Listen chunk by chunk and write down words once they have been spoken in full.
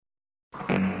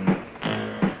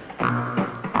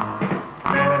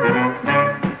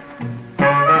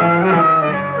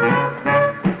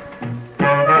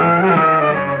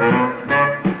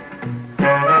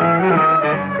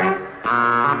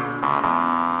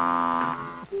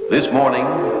This morning,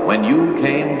 when you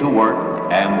came to work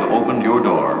and opened your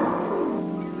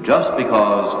door, just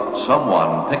because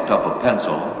someone picked up a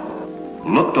pencil,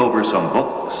 looked over some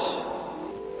books,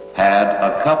 had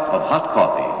a cup of hot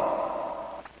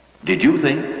coffee, did you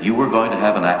think you were going to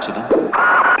have an accident?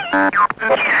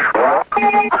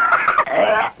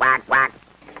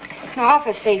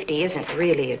 Office safety isn't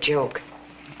really a joke.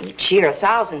 Each year,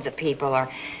 thousands of people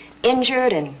are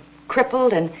injured and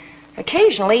crippled and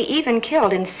occasionally even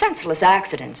killed in senseless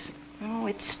accidents. Oh,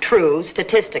 it's true,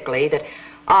 statistically, that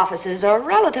offices are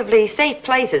relatively safe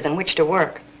places in which to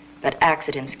work. But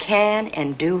accidents can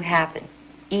and do happen,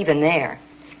 even there.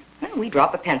 Well, we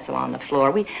drop a pencil on the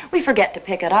floor. We forget to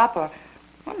pick it up, or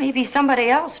maybe somebody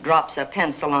else drops a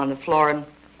pencil on the floor and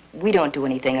we don't do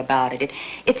anything about it.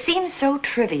 It seems so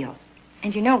trivial.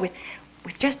 And you know, with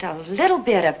just a little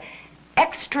bit of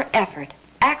extra effort,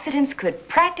 accidents could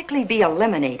practically be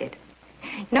eliminated.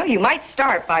 You know, you might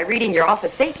start by reading your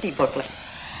office safety booklet.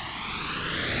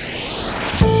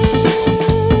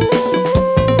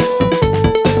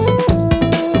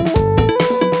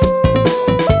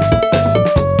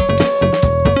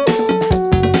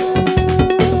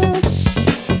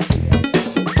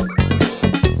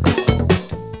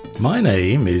 My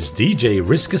name is DJ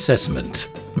Risk Assessment.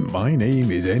 My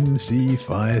name is MC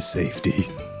Fire Safety.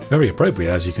 Very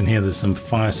appropriate, as you can hear there's some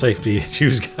fire safety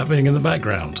issues happening in the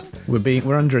background.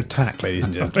 We're under attack, ladies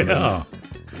and gentlemen. We are.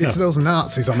 It's those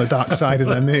Nazis on the dark side of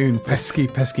the moon. Pesky,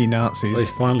 pesky Nazis. They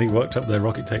finally worked up their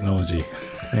rocket technology.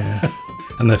 Yeah.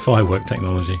 And their firework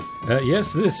technology.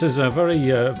 Yes, this is a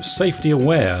very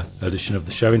safety-aware edition of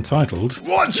the show entitled...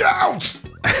 Watch out!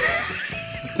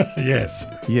 Yes.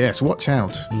 Yes, watch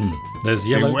out. There's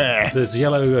yellow. Beware. There's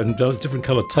yellow and different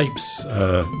coloured tapes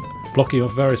blocking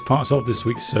off various parts of this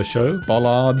week's show.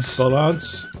 Bollards.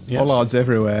 Yes. Bollards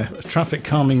everywhere. Traffic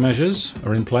calming measures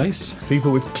are in place.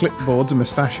 People with clipboards and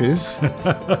moustaches.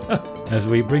 As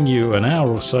we bring you an hour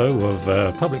or so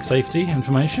of public safety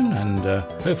information and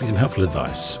hopefully some helpful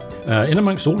advice. In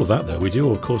amongst all of that, though, we do,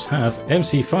 of course, have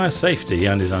MC Fire Safety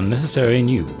and his unnecessary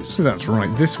news. So that's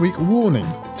right. This week, warning.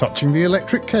 Touching the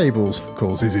electric cables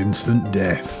causes instant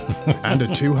death. And a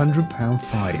 £200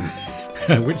 fine.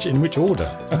 In which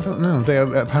order? I don't know.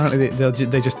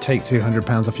 They just take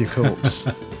 £200 off your corpse.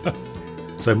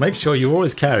 So make sure you're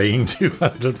always carrying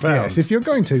 £200. Yes, if you're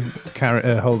going to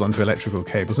hold on to electrical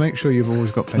cables, make sure you've always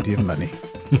got plenty of money.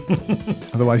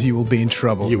 Otherwise you will be in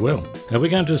trouble. You will. We're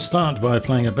going to start by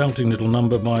playing a belting little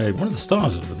number by one of the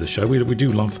stars of the show. We do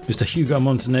love Mr. Hugo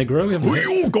Montenegro.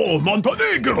 Hugo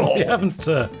Montenegro! We haven't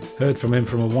heard from him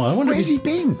from a while. Where's he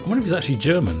been? I wonder if he's actually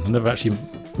German. I never actually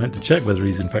meant to check whether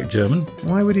he's in fact German.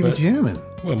 Why would he be German?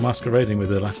 Well, masquerading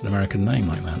with a Latin American name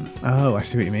like that. Oh, I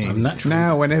see what you mean.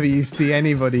 Now, whenever you see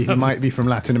anybody who might be from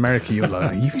Latin America, you're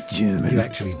like, are you German? You're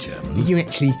actually German. Are you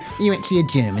actually a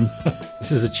German?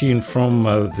 This is a tune from the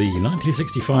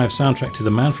 1965 soundtrack to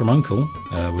The Man from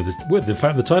U.N.C.L.E. with in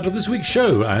fact the title of this week's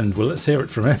show. And well, let's hear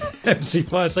it from MC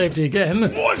Fire Safety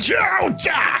again. Watch out!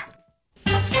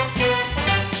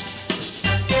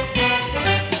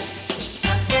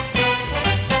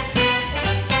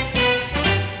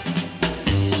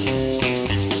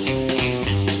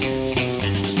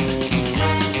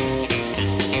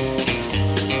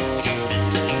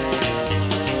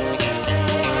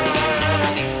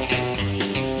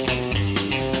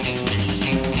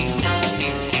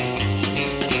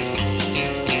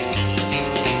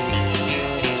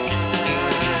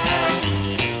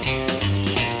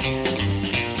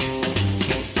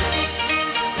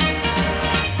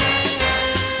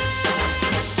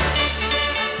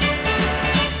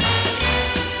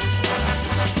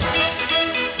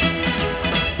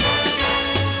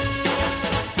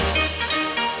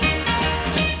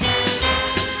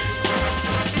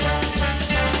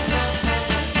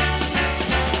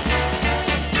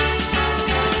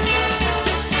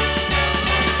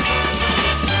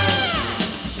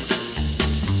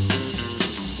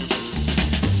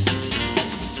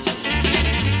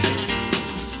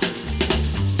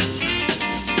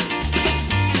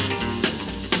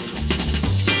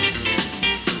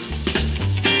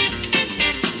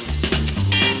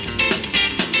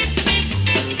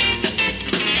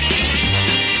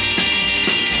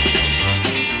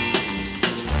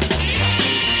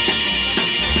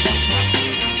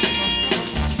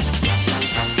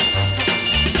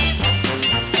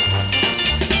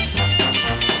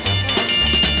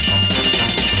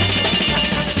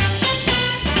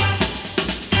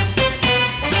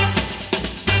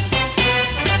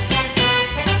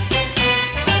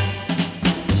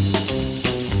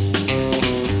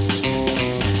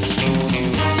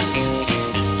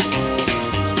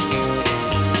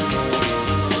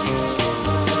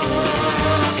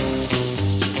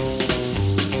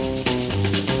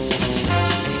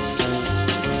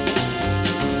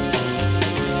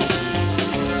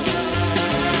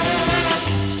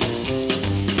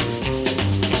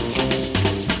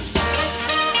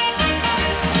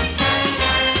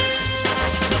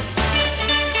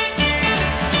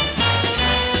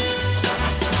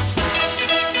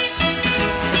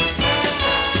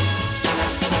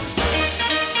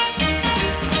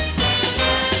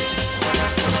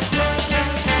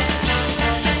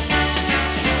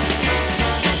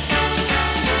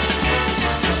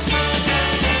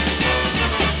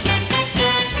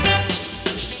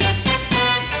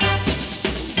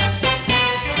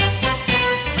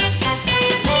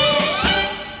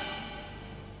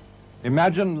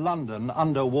 Imagine London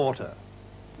underwater.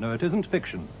 No, it isn't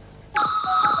fiction.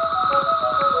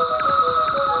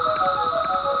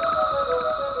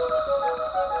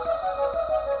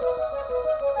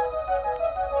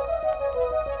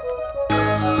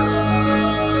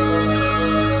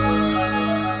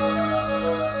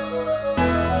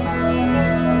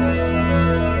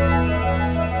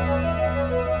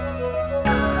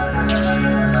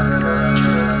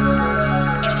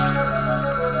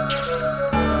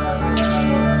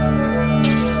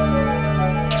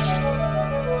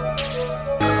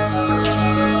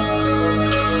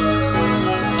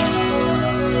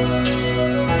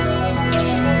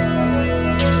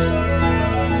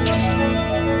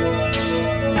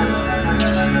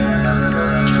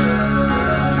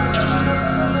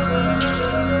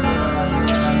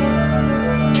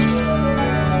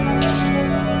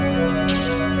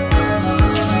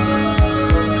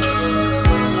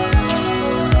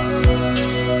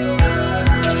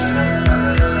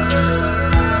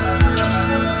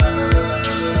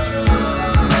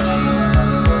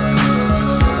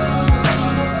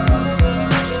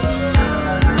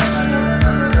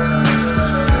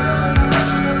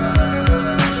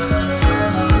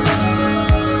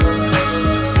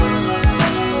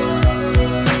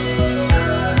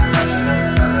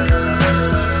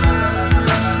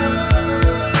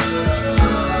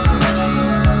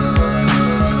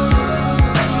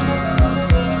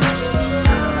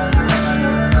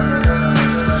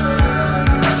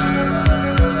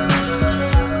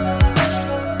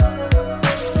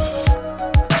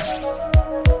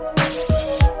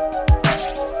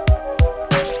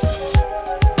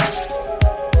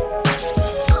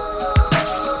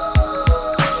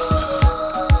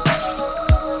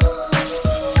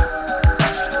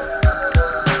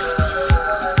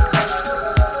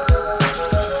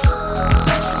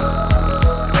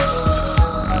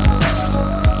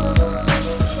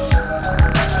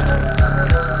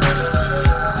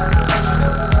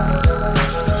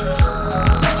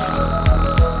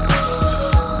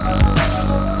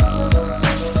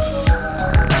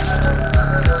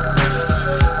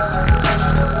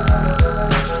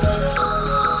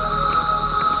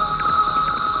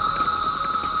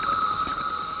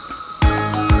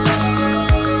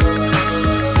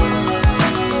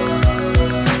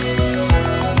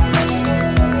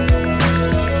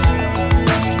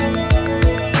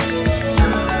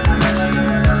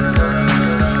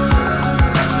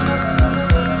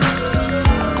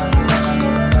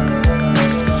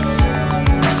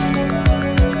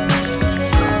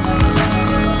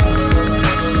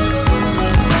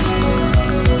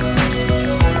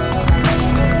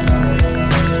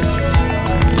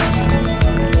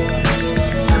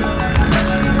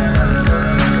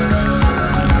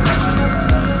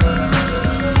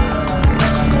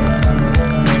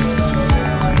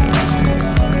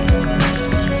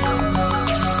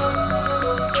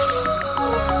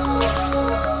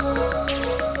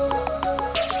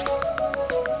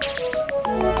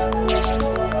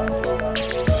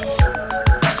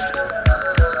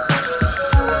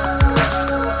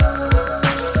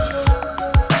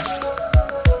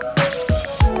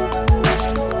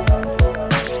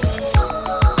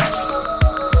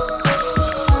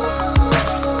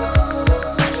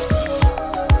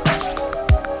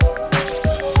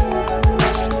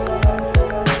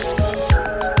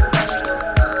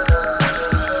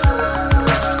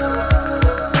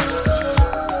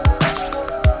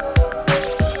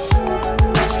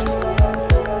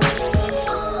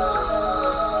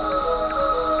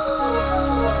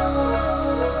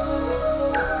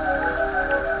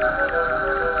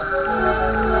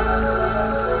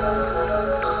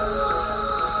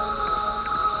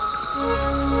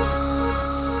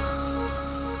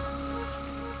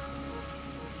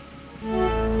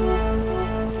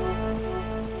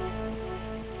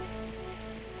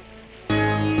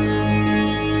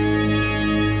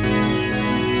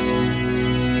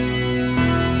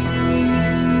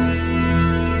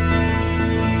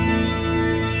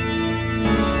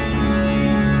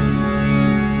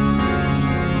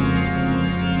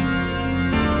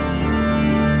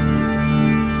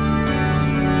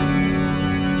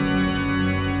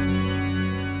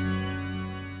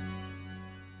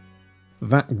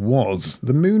 That was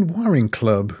the Moon Wiring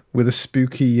Club with a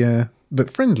spooky but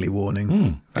friendly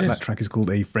warning. That track is called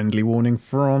A Friendly Warning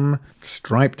from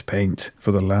Striped Paint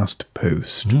for the Last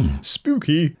Post.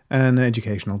 Spooky and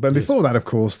educational. But before that, of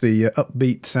course, the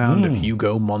upbeat sound of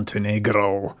Hugo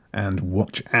Montenegro and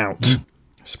Watch Out.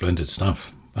 Splendid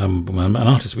stuff. An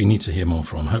artist we need to hear more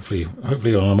from, hopefully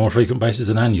on a more frequent basis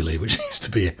than annually, which seems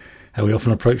to be how we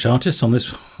often approach artists on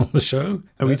this on the show.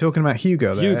 Are we talking about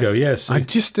Hugo there? Hugo, yes. I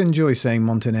just enjoy saying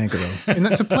Montenegro. And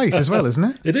that's a place as well, isn't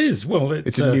it? It is. Well,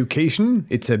 it's a location.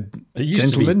 It's a it used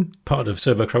gentleman. To be part of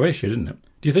Serbo-Croatia, didn't it?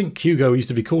 Do you think Hugo used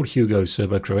to be called Hugo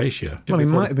Serbo-Croatia? Well, he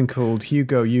might have been called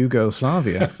Hugo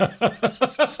Yugoslavia,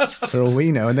 for all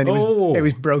we know. And then it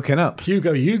was broken up.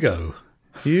 Hugo. Hugo.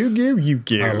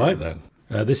 I like that.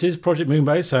 This is Project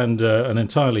Moonbase and an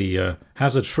entirely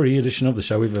hazard-free edition of the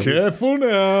show. Careful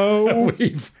now!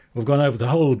 We've gone over the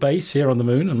whole base here on the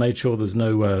moon and made sure there's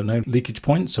no leakage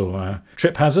points or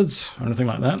trip hazards or anything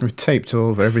like that. We've taped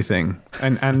all over everything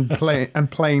and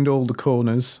planed all the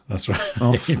corners. That's right.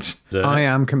 Off. I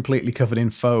am completely covered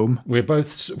in foam. We're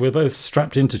both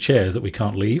strapped into chairs that we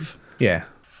can't leave. Yeah,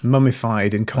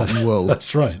 mummified in cotton wool.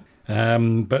 That's right.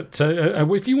 But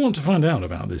if you want to find out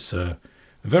about this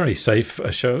very safe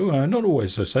show, not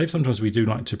always so safe. Sometimes we do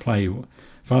like to play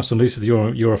fast and loose with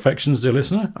your affections, dear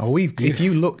listener. Oh, if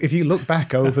you look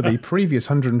back over the previous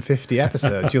 150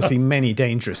 episodes, you'll see many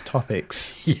dangerous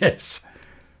topics. Yes,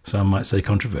 some might say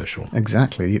controversial.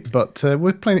 Exactly, but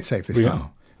we're playing it safe this time.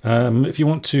 We are. If you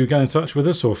want to get in touch with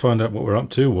us or find out what we're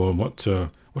up to or what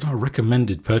our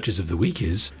recommended purchase of the week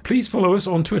is, please follow us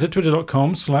on Twitter,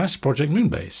 twitter.com/Project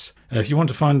Moonbase. If you want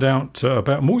to find out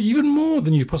about even more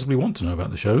than you possibly want to know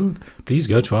about the show, please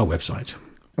go to our website.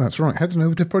 That's right. Head on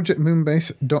over to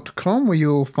projectmoonbase.com where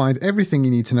you'll find everything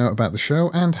you need to know about the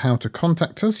show and how to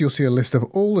contact us. You'll see a list of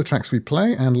all the tracks we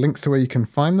play and links to where you can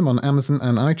find them on Amazon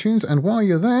and iTunes. And while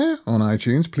you're there on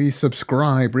iTunes, please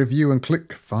subscribe, review, and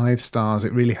click 5 stars.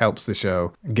 It really helps the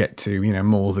show get to,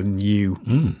 more than you.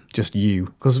 Just you.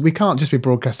 Because we can't just be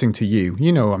broadcasting to you.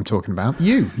 You know what I'm talking about.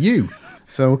 You.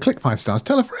 So click 5 stars.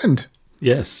 Tell a friend.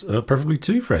 Yes, preferably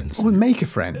 2 friends. Or make a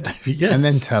friend. Yes. And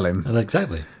then tell him.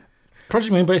 Exactly.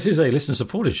 Project Moonbase is a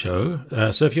listener-supported show,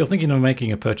 so if you're thinking of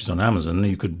making a purchase on Amazon,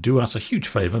 you could do us a huge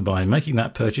favour by making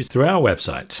that purchase through our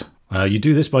website. You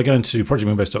do this by going to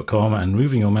projectmoonbase.com and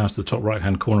moving your mouse to the top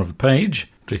right-hand corner of the page,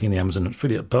 clicking the Amazon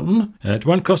affiliate button. It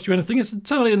won't cost you anything, it's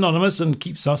entirely anonymous and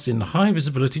keeps us in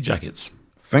high-visibility jackets.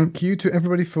 Thank you to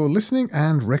everybody for listening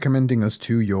and recommending us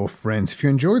to your friends. If you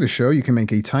enjoy the show, you can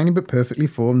make a tiny but perfectly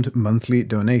formed monthly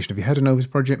donation. If you head on over to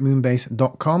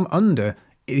projectmoonbase.com, under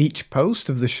each post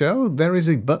of the show, there is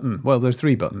a button. Well, there are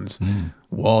 3 buttons.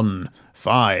 1,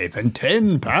 5, and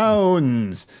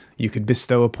 £10 you could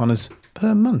bestow upon us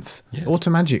per month,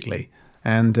 automatically.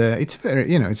 And it's very,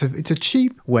 it's a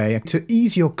cheap way to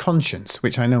ease your conscience,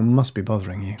 which I know must be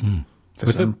bothering you.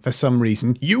 For some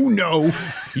reason, you know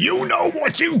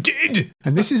what you did,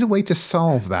 and this is a way to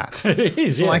solve that. It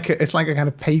is. It's like a kind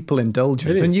of papal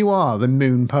indulgence, and you are the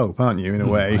moon pope, aren't you? In a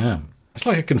way, I am. It's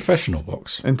like a confessional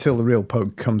box. Until the real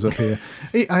pope comes up here.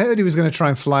 I heard he was going to try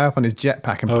and fly up on his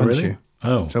jetpack and punch you.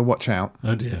 Oh, so watch out.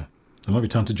 Oh dear, it might be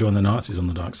time to join the Nazis on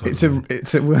the dark side. It's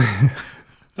a.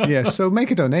 Yes, so make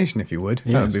a donation if you would.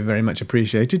 Yes. That would be very much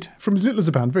appreciated. From as little as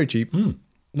 £1, very cheap.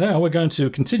 Now we're going to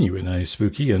continue in a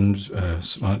spooky and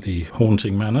slightly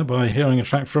haunting manner by hearing a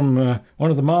track from one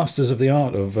of the masters of the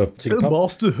art of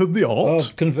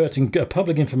converting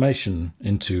public information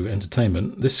into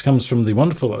entertainment. This comes from the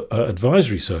wonderful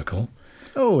Advisory Circle.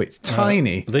 Oh, it's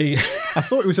tiny. I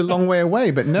thought it was a long way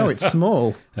away, but no, it's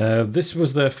small. This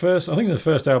was their first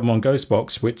album on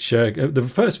Ghostbox, which the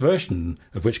first version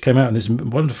of which came out in this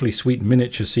wonderfully sweet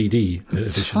miniature CD edition.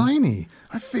 It's tiny.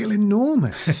 I feel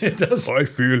enormous. It does. I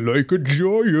feel like a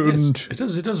giant.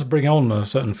 Yes, it does bring on a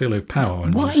certain feeling of power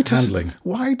and handling.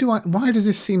 Why does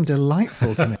this seem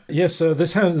delightful to me? Yes,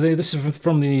 this is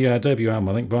from the debut album,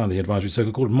 I think, by the Advisory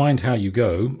Circle, called Mind How You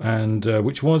Go, and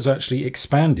which was actually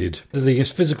expanded. The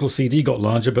physical CD got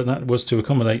larger, but that was to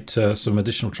accommodate some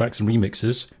additional tracks and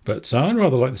remixes. But I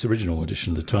rather like this original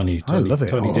edition, the tiny I love it.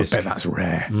 Tiny disc. I bet that's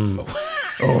rare.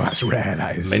 Oh, that's rare,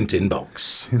 that is. Mint in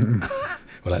box.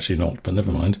 Well, actually not, but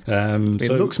never mind.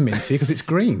 It looks minty because it's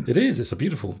green. It is. It's a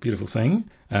beautiful, beautiful thing.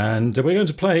 And we're going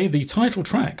to play the title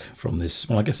track from this,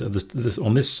 well, I guess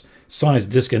on this size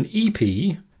disc, an EP.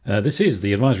 This is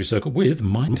the Advisory Circle with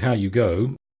Mind How You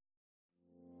Go.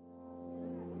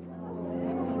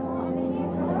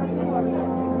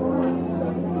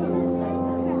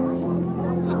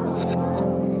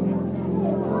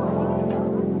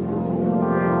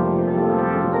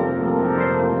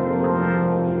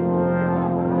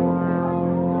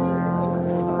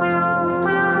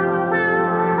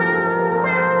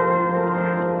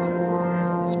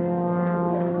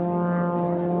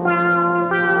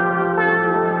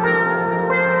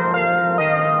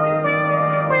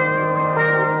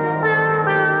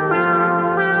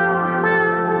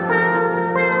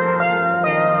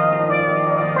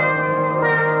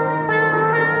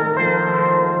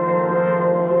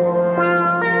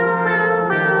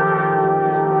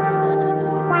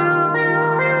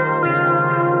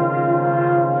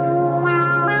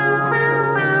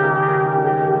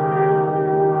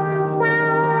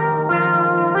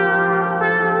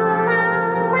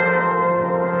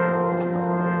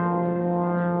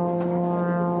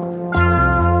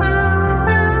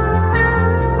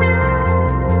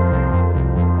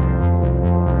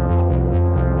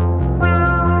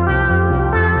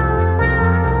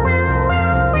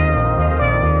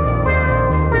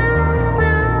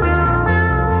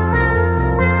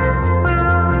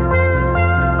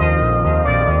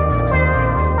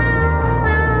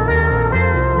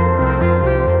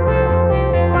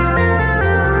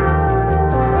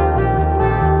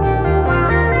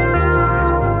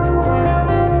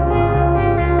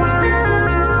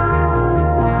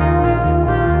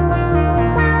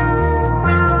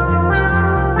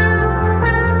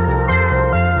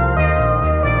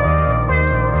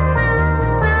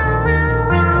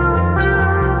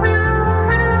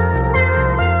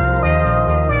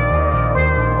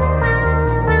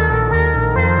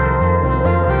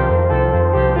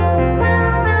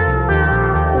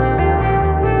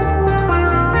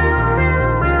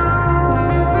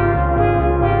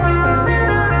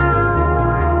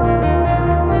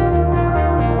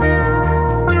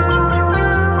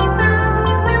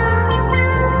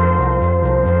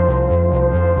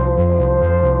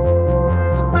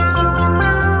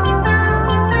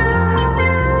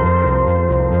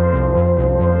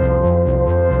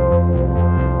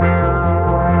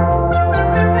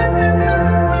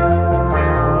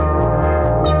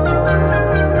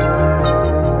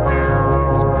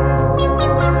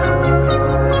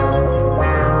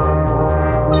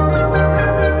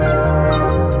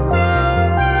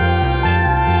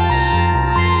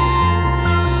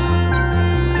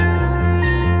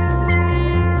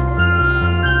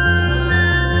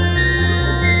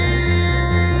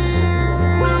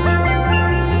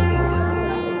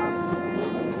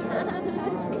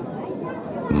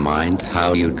 mind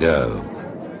how you go.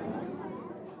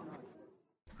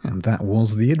 And that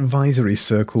was the advisory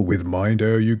circle with Mind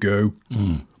How You Go.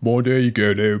 Mind How You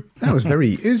Go now. That was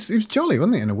very... It was jolly,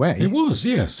 wasn't it, in a way? It was,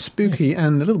 yes. Spooky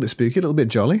and a little bit spooky, a little bit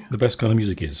jolly. The best kind of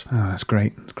music is. Oh, that's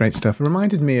great. It's great stuff. It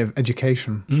reminded me of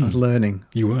education. I was learning.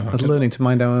 You were. I was learning to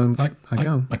mind how I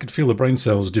go. I could feel the brain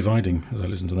cells dividing as I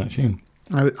listened to that tune.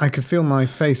 I could feel my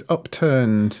face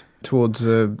upturned towards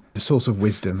a source of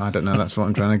wisdom. I don't know, that's what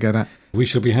I'm trying to get at. We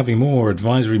shall be having more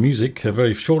advisory music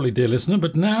very shortly, dear listener,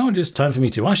 but now it is time for me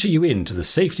to usher you into the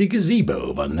safety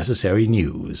gazebo of unnecessary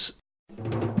news.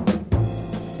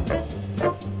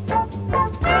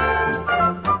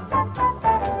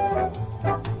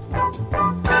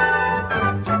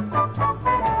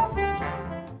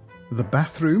 The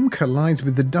bathroom collides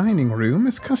with the dining room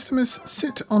as customers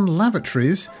sit on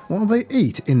lavatories while they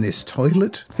eat in this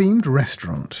toilet-themed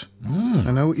restaurant.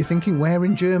 I know what you're thinking, where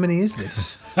in Germany is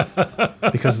this?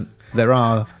 Because there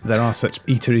are such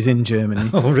eateries in Germany.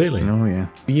 Oh, really? Oh, yeah.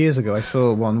 Years ago, I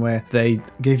saw one where they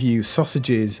gave you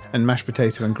sausages and mashed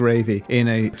potato and gravy in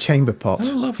a chamber pot.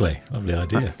 Oh, lovely. Lovely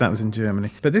idea. That was in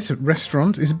Germany. But this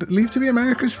restaurant is believed to be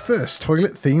America's first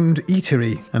toilet-themed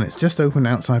eatery, and it's just opened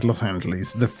outside Los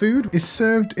Angeles. The food is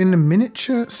served in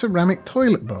miniature ceramic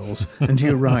toilet bowls and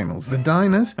urinals. The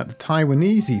diners at the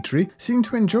Taiwanese eatery seem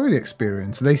to enjoy the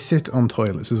experience. They sit on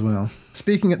toilets as well.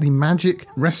 Speaking at the Magic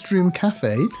Restroom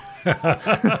Cafe... It's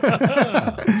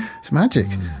magic.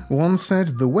 One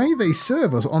said, the way they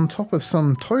serve us on top of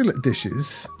some toilet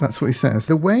dishes, that's what he says,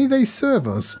 the way they serve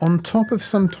us on top of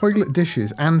some toilet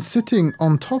dishes and sitting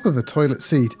on top of a toilet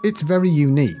seat, it's very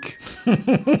unique.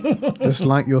 Just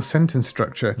like your sentence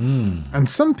structure. And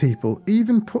some people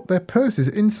even put their purses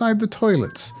inside the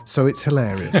toilets, so it's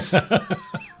hilarious.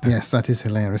 Yes, that is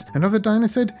hilarious. Another diner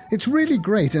said, it's really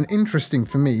great and interesting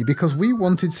for me because we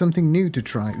wanted something new to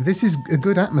try. This is a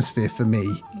good atmosphere for me.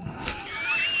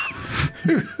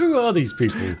 Who are these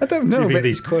people? I don't know, giving but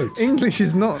these quotes? English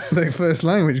is not their first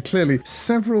language, clearly.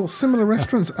 Several similar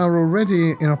restaurants are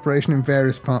already in operation in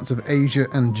various parts of Asia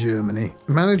and Germany.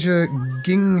 Manager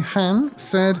Ging Han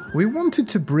said, we wanted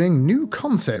to bring new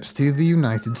concepts to the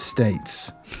United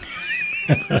States.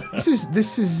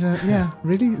 This is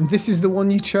really? This is the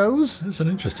one you chose? It's an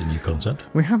interesting new concept.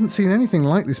 We haven't seen anything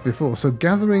like this before, so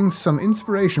gathering some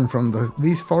inspiration from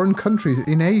these foreign countries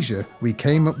in Asia, we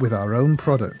came up with our own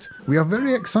product. We are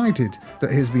very excited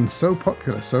that it has been so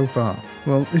popular so far.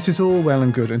 Well, this is all well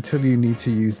and good until you need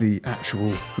to use the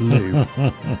actual loo.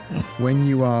 When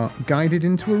you are guided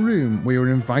into a room where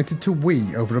you're invited to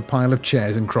wee over a pile of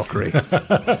chairs and crockery.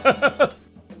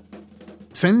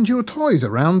 Send your toys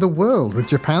around the world with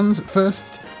Japan's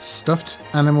first stuffed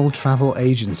animal travel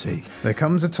agency. There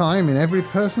comes a time in every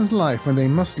person's life when they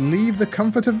must leave the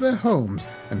comfort of their homes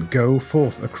and go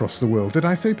forth across the world. Did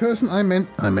I say person? I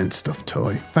meant stuffed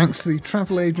toy. Thanks to the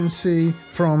travel agency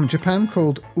from Japan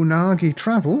called Unagi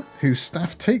Travel, whose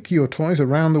staff take your toys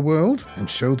around the world and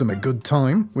show them a good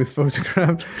time with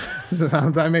photographs.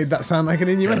 I made that sound like an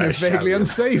innuendo, vaguely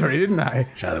unsavoury, didn't I?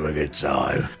 Show them a good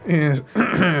time. Yes.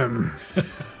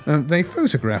 They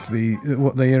photograph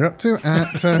what they are up to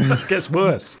at... It gets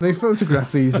worse. They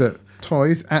photograph these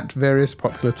toys at various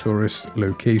popular tourist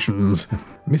locations.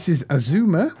 Mrs.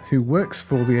 Azuma, who works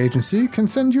for the agency, can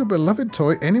send your beloved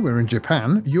toy anywhere in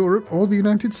Japan, Europe, or the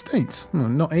United States. Well,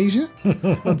 not Asia?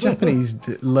 Well, Japanese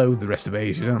loathe the rest of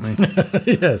Asia, don't they?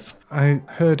 Yes. I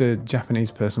heard a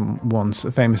Japanese person once,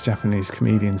 a famous Japanese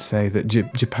comedian, say that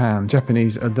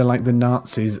Japanese, they're like the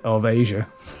Nazis of Asia.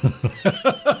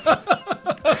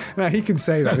 Now, he can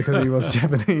say that because he was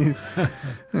Japanese.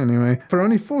 Anyway, for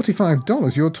only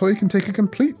 $45, your toy can take a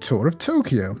complete tour of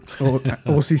Tokyo.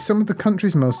 Or see some of the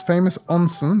country's most famous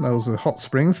onsen, those are hot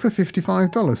springs, for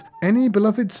 $55. Any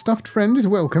beloved stuffed friend is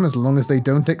welcome as long as they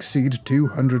don't exceed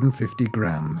 250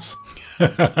 grams.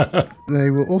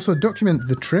 They will also document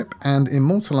the trip and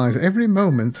immortalize every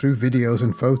moment through videos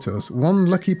and photos. One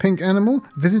lucky pink animal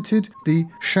visited the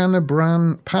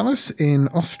Schönebrunn Palace in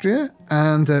Austria,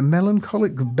 and a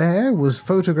melancholic bear was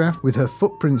photographed with her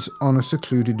footprints on a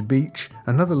secluded beach.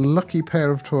 Another lucky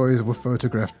pair of toys were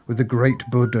photographed with the Great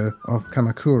Buddha of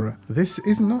Kamakura. This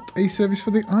is not a service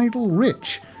for the idle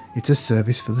rich, it's a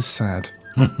service for the sad.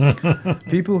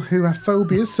 People who have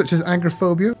phobias such as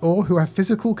agoraphobia or who have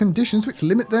physical conditions which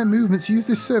limit their movements use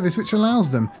this service, which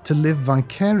allows them to live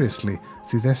vicariously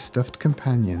through their stuffed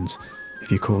companions,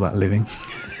 if you call that living.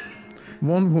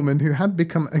 One woman who had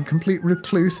become a complete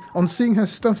recluse on seeing her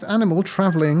stuffed animal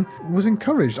travelling was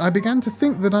encouraged. I began to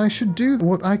think that I should do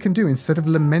what I can do instead of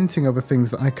lamenting over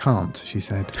things that I can't, she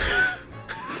said.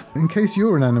 In case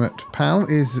your inanimate pal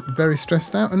is very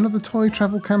stressed out, another toy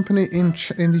travel company in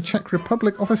the Czech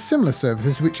Republic offers similar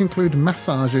services, which include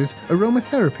massages,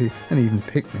 aromatherapy, and even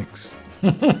picnics.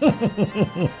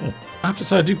 I have to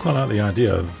say, I do quite like the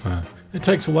idea of... it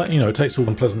takes all that, it takes all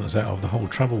the unpleasantness out of the whole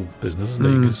travel business, doesn't it?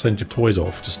 You can send your toys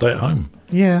off to stay at home.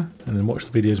 Yeah. And then watch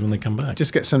the videos when they come back.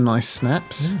 Just get some nice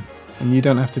snaps. Yeah. And you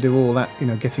don't have to do all that,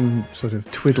 getting sort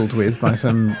of twiddled with by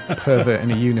some pervert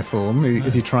in a uniform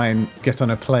as you try and get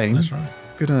on a plane. That's right.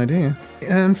 Good idea.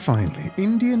 And finally,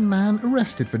 Indian man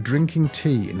arrested for drinking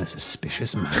tea in a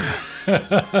suspicious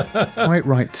manner. Quite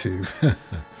right, too.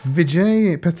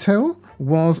 Vijay Patel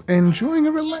was enjoying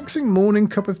a relaxing morning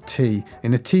cup of tea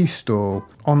in a tea stall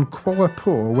on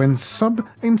Kualapur when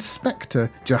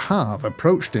Sub-Inspector Jahav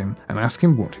approached him and asked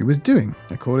him what he was doing.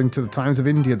 According to the Times of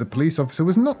India, the police officer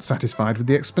was not satisfied with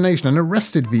the explanation and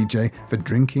arrested Vijay for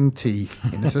drinking tea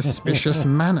in a suspicious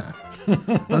manner,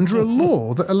 under a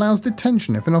law that allows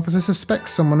detention if an officer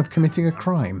suspects someone of committing a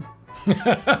crime.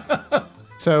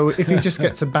 So if he just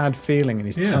gets a bad feeling in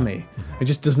his tummy, he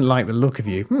just doesn't like the look of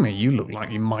you, you look like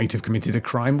you might have committed a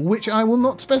crime, which I will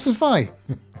not specify.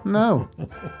 No.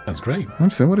 That's great.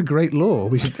 So what a great law.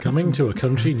 We should Coming to a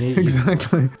country near you.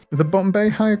 Exactly. The Bombay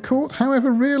High Court,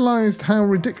 however, realised how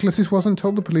ridiculous this was and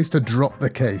told the police to drop the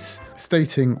case,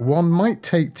 stating one might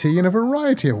take tea in a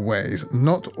variety of ways,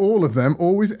 not all of them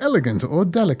always elegant or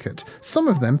delicate, some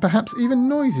of them perhaps even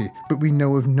noisy, but we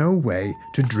know of no way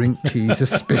to drink tea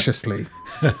suspiciously.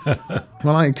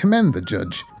 Well, I commend the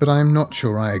judge, but I am not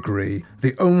sure I agree.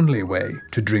 The only way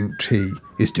to drink tea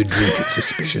is to drink it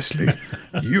suspiciously.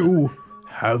 You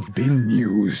have been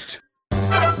used.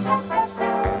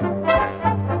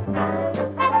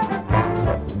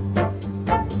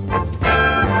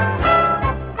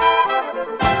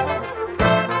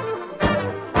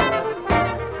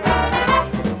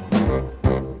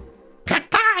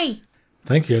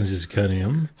 Thank you, Mrs.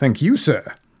 Kernium. Thank you,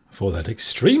 sir. For that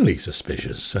extremely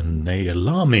suspicious and a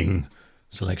alarming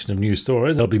selection of news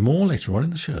stories. There'll be more later on in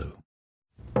the show.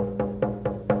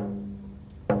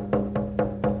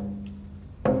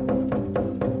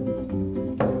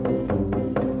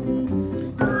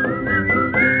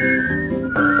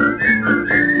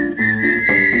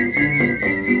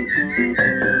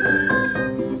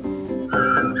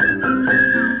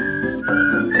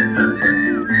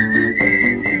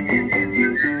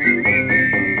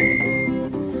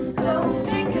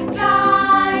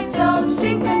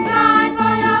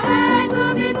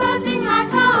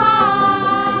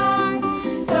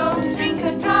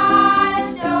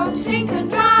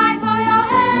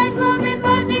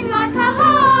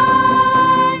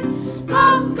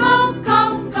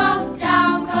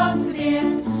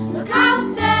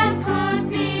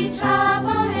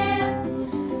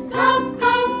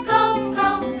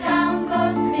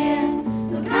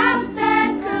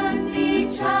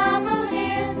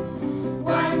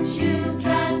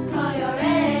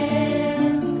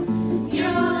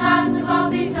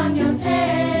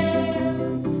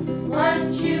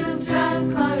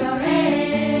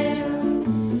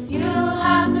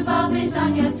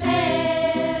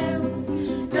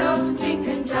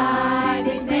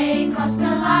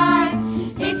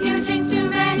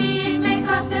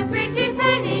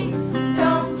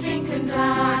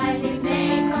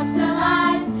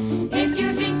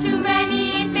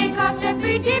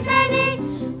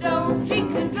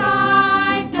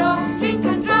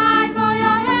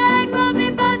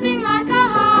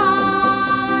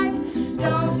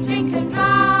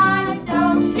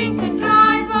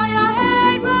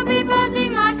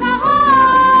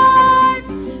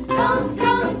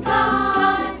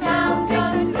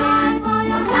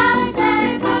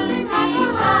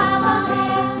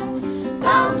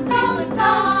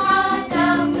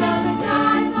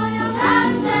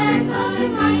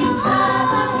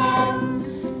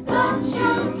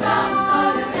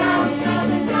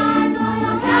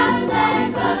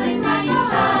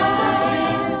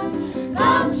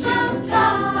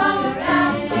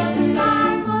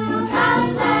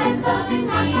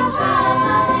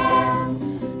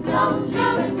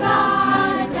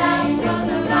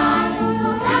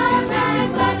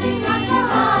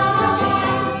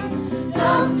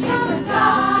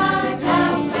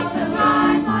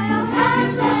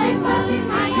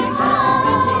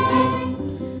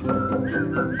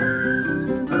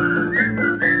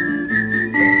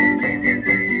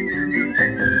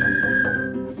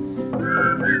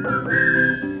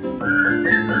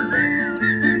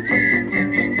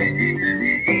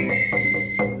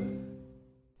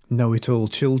 Know-it-all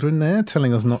children there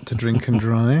telling us not to drink and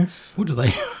drive. What do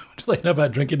they know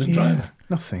about drinking and driving?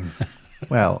 Nothing.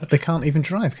 Well, they can't even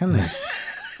drive, can they?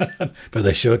 But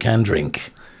they sure can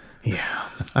drink. Yeah.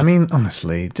 I mean,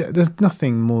 honestly, there's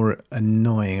nothing more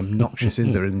annoying, obnoxious,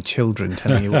 is there, than children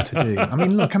telling you what to do? I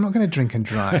mean, look, I'm not going to drink and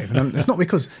drive. And it's not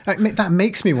because... that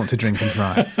makes me want to drink and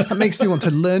drive. That makes me want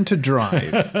to learn to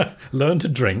drive. Learn to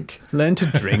drink. Learn to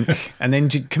drink, and then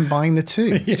combine the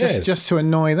two. Yes. Just to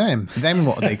annoy them. Then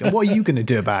what are you going to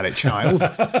do about it, child?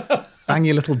 Bang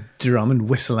your little drum and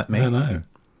whistle at me. I know.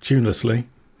 Tunelessly.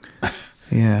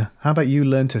 Yeah. How about you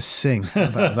learn to sing? How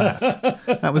about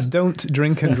that? That was Don't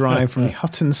Drink and Drive from the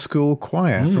Hutton School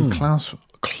Choir from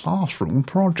Classroom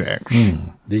Projects.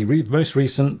 The most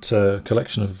recent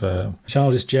collection of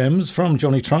childish gems from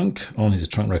Johnny Trunk on his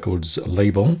Trunk Records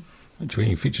label, which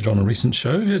we featured on a recent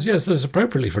show. Yes, there's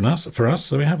appropriately for us.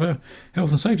 So we have a health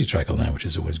and safety track on there, which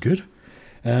is always good.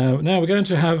 Now we're going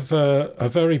to have a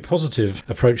very positive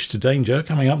approach to danger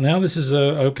coming up now. This is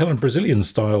a kind of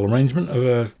Brazilian-style arrangement of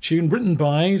a tune written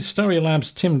by Stereolab's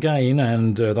Tim Gane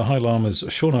and the High Llama's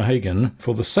Sean O'Hagan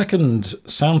for the second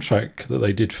soundtrack that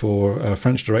they did for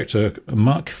French director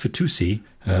Marc Fitoussi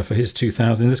for his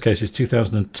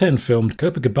 2010 film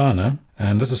Copacabana.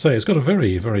 And as I say, it's got a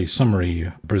very, very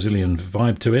summery Brazilian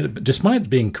vibe to it, but despite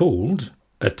being called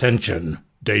Attention,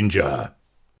 Danger.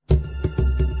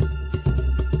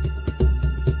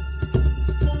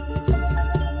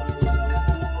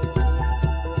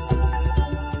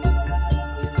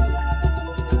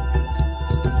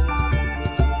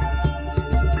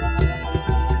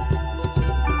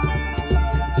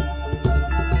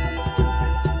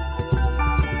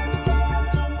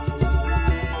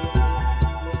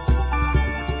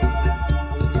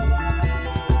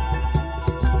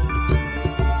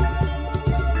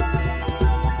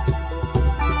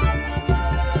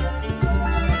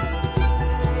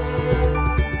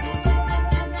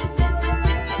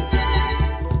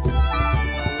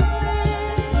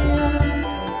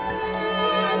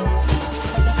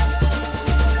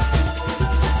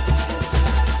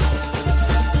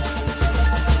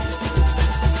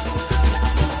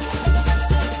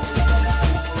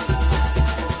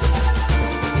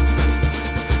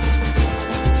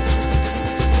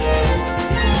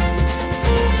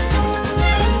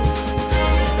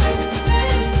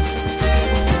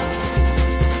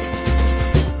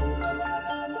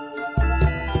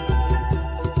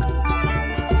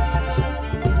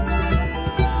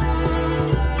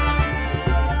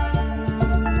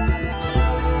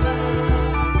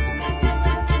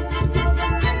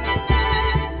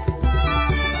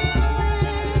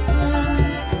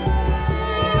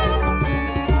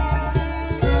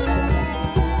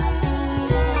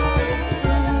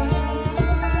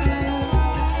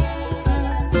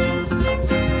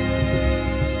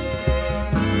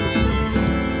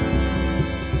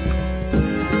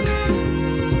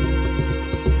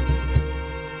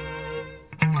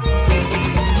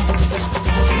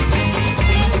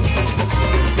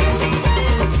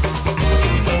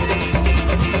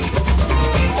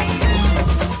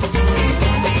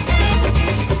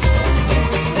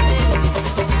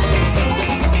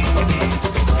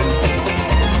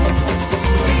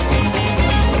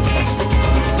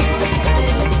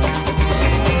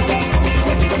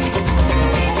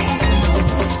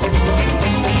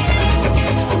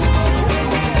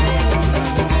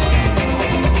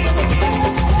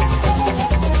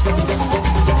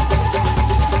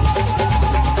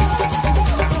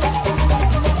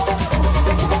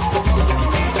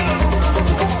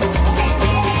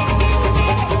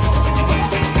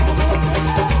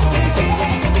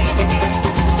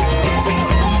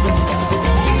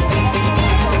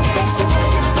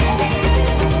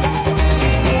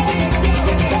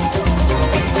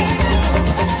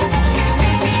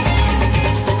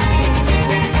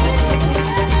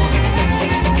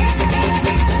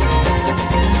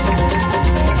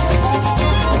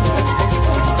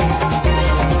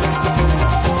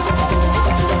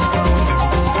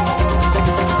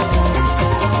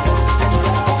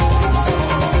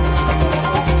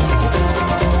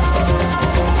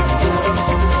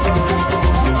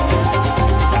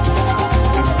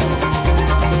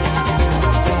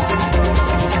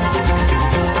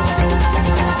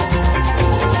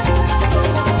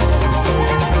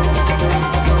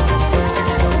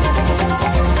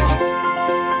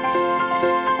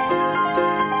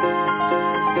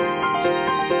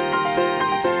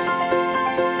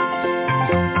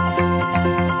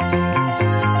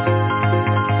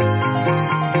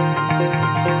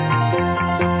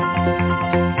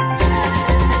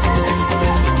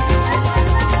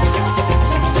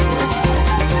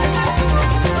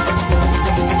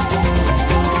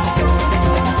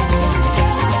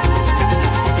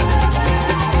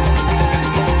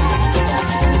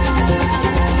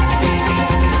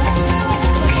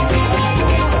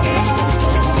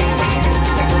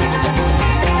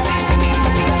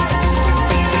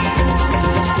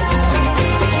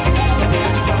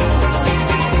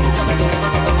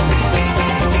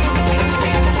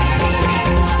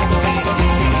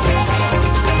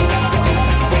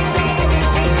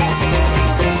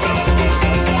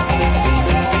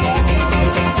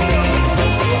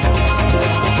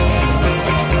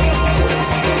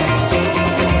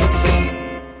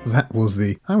 was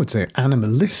the, I would say,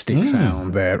 animalistic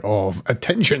sound there of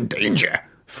 "Attention, Danger"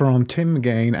 from Tim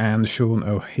Gane and Sean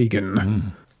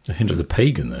O'Hagan. A hint of the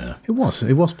pagan there. It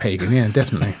was pagan, yeah,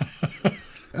 definitely.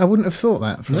 I wouldn't have thought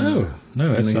that from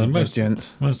it's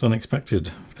gents. Most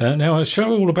unexpected. Now, a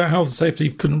show all about health and safety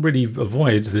couldn't really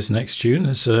avoid this next tune.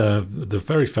 It's the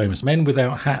very famous Men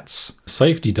Without Hats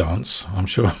safety dance. I'm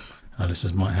sure our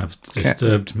listeners might have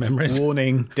disturbed memories.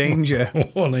 Warning, danger.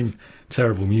 Warning,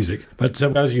 terrible music. But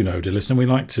as you know, dear listener, we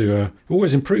like to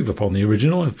always improve upon the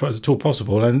original if at all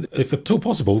possible, and if at all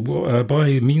possible,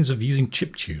 by means of using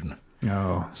chiptune.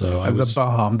 Oh, so the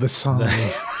balm, the salve.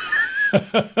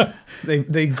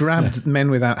 They grabbed Men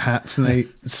Without Hats and they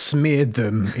smeared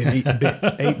them in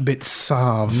 8-bit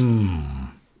salve.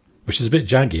 Which is a bit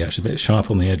jaggy, actually, a bit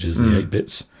sharp on the edges, the 8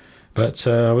 bits. But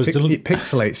it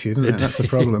pixelates you, doesn't it? That's the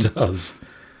problem. It does.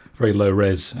 Very low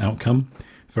res outcome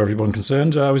for everyone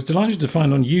concerned. I was delighted to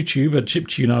find on YouTube a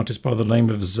chiptune artist by the name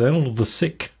of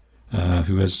Zellthesick,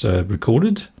 who has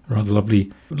recorded a rather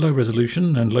lovely low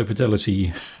resolution and low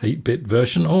fidelity 8-bit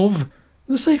version of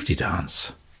the safety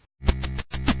dance.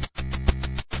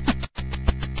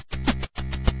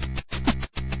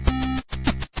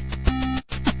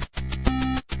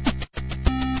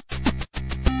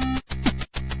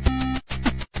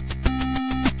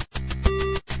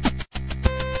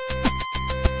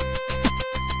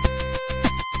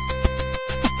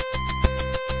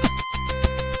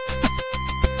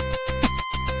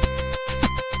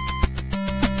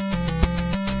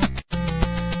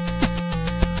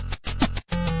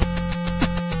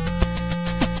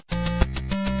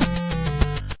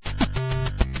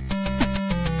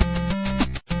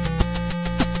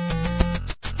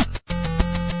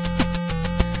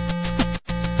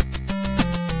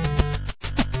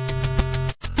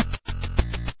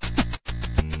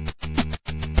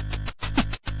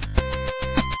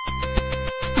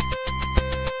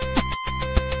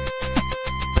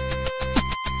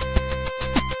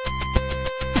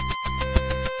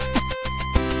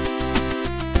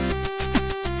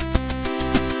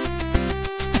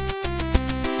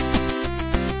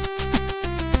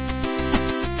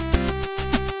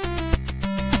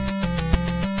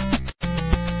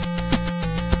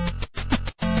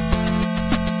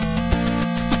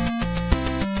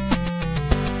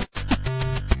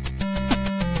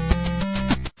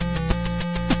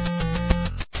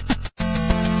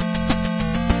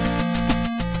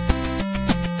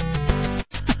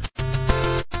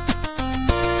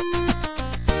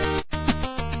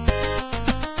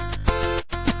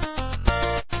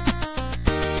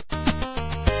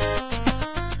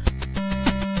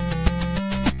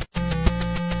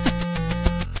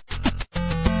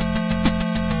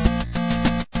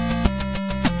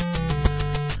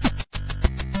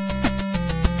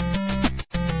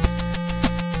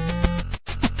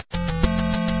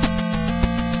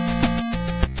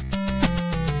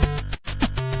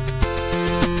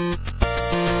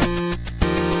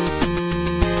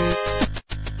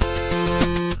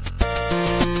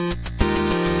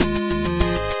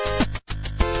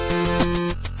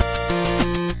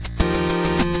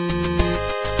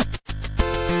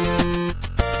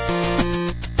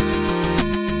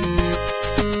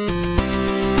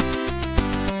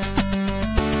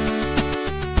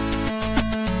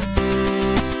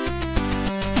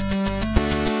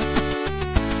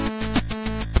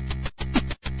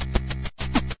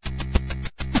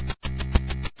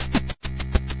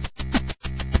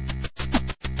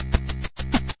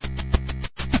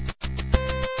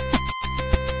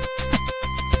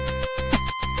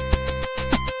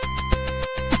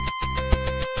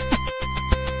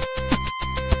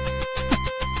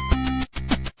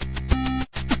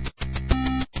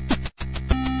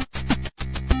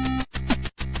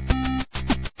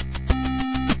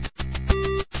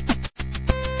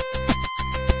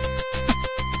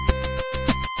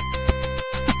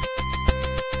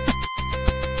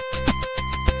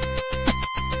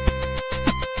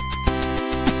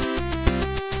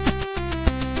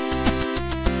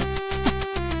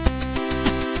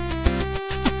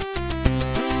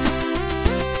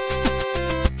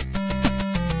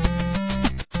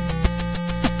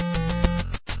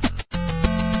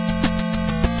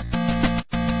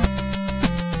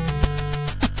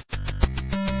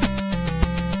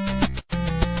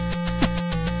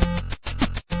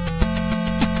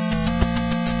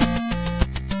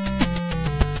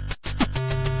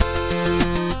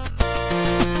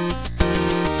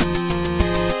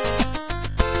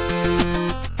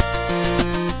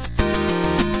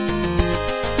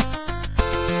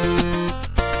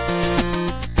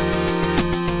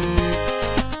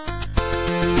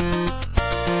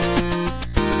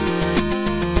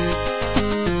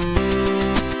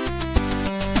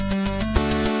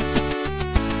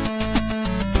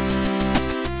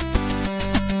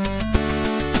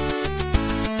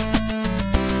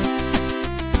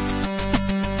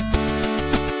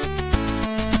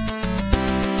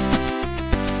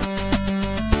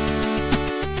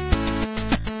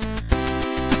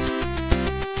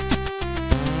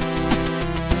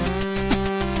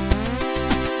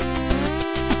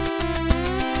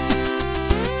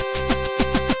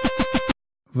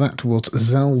 That was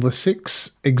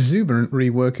Zellthesick's exuberant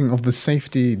reworking of the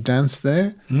safety dance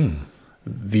there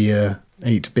via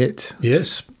 8-bit.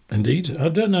 Yes, indeed. I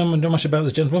don't know much about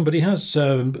this gentleman, but he has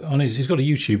he's got a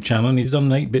YouTube channel and he's done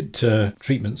 8-bit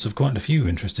treatments of quite a few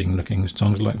interesting-looking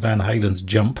songs like Van Halen's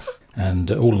Jump and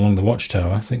All Along the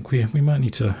Watchtower. I think we might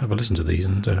need to have a listen to these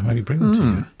and maybe bring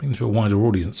them to a wider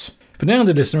audience. But now,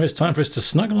 dear listener, it's time for us to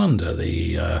snuggle under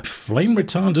the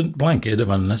flame-retardant blanket of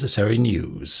unnecessary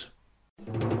news.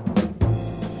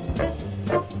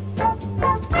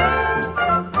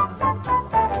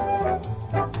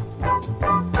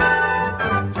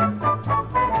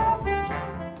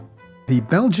 The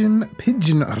Belgian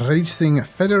Pigeon Racing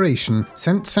Federation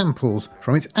sent samples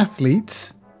from its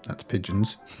athletes, that's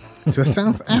pigeons, to a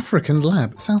South African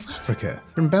lab. South Africa?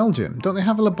 From Belgium. Don't they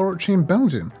have a laboratory in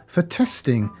Belgium? For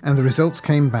testing, and the results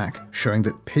came back showing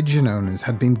that pigeon owners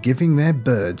had been giving their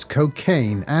birds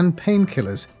cocaine and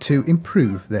painkillers to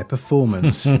improve their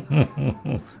performance.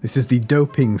 This is the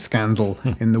doping scandal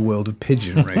in the world of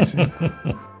pigeon racing.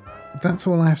 That's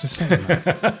all I have to say about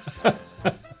it.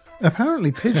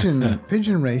 Apparently,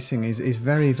 pigeon racing is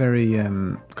very, very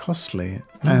costly,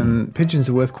 and pigeons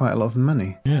are worth quite a lot of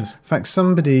money. Yes. In fact,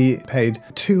 somebody paid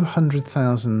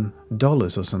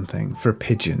 $200,000 or something for a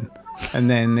pigeon, and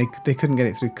then they couldn't get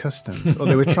it through customs, or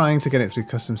they were trying to get it through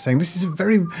customs, saying this is a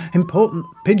very important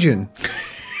pigeon.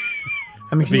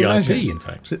 I mean, can you VIP, imagine? in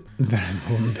fact. Very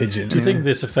important pigeon. Do you think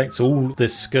this affects all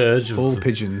this scourge of all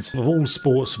pigeons? Of all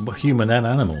sports, human and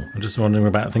animal? I'm just wondering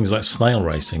about things like snail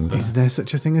racing. But is there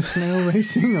such a thing as snail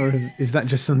racing, or is that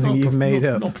just something you've made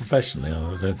up? Not professionally. I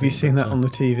don't think. Have you seen that on the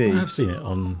TV? I have seen it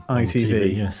on ITV.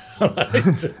 TV, yeah. I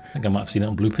think I might have seen it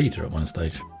on Blue Peter at one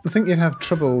stage. I think you'd have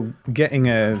trouble getting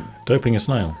doping a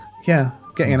snail. Yeah.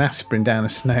 Getting an aspirin down a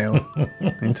snail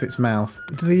into its mouth.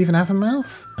 Do they even have a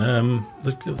mouth?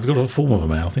 They've got a form of a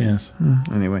mouth, yes.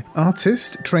 Anyway,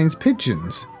 artist trains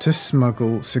pigeons to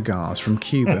smuggle cigars from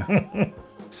Cuba.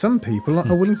 Some people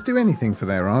are willing to do anything for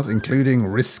their art, including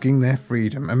risking their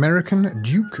freedom. American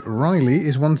Duke Riley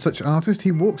is one such artist.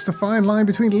 He walks the fine line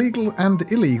between legal and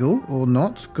illegal, or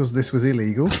not, because this was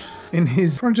illegal, in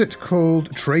his project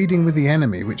called Trading with the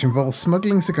Enemy, which involves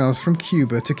smuggling cigars from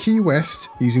Cuba to Key West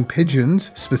using pigeons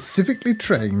specifically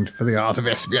trained for the art of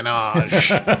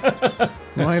espionage.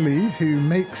 Riley, who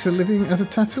makes a living as a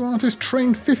tattoo artist,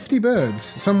 trained 50 birds.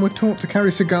 Some were taught to carry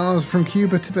cigars from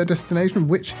Cuba to their destination,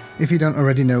 which, if you don't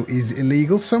already know, is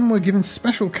illegal. Some were given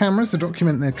special cameras to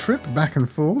document their trip back and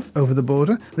forth over the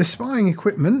border. The spying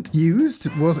equipment used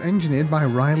was engineered by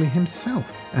Riley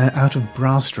himself, out of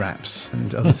bra straps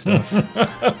and other stuff.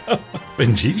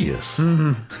 Ingenious.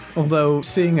 Although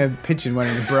seeing a pigeon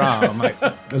wearing a bra might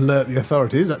alert the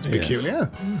authorities. That's peculiar.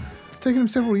 It's taken him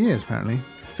several years, apparently.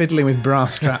 Fiddling with bra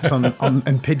straps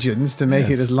and pigeons to make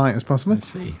it as light as possible. I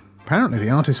see. Apparently, the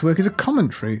artist's work is a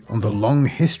commentary on the long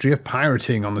history of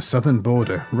pirating on the southern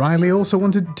border. Riley also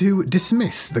wanted to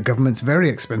dismiss the government's very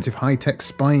expensive high-tech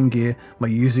spying gear by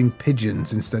using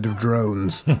pigeons instead of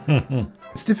drones.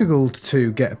 It's difficult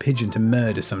to get a pigeon to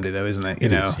murder somebody, though, isn't it?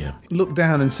 It is, yeah. Look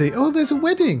down and see, oh, there's a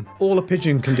wedding. All a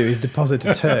pigeon can do is deposit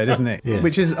a turd, isn't it? Yes.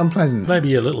 Which is unpleasant.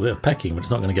 Maybe a little bit of pecking, but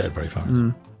it's not going to get it very far.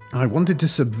 I wanted to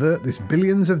subvert this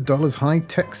billions of dollars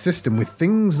high-tech system with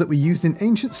things that were used in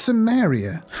ancient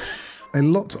Samaria. A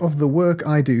lot of the work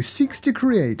I do seeks to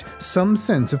create some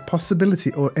sense of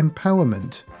possibility or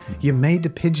empowerment. You made a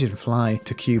pigeon fly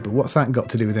to Cuba. What's that got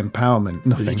to do with empowerment?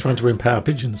 Nothing. He's trying to empower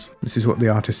pigeons. This is what the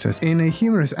artist says. In a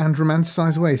humorous and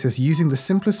romanticised way, he says, using the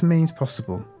simplest means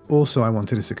possible. Also, I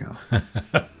wanted a cigar.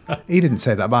 He didn't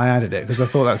say that, but I added it because I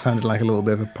thought that sounded like a little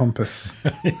bit of a pompous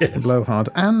blowhard.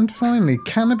 And finally,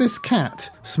 Cannabis Cat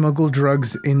smuggled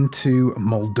drugs into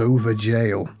Moldova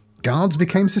jail. Guards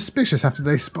became suspicious after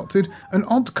they spotted an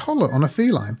odd collar on a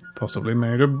feline, possibly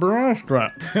made of bra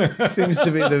strap. Seems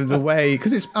to be the way,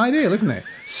 because it's ideal, isn't it?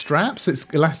 Straps, it's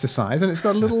elasticized, and it's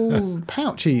got a little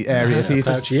pouchy area for you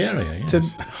to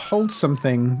hold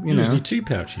something, Usually two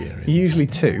pouchy areas. Usually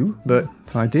two, but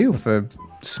it's ideal for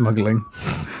smuggling.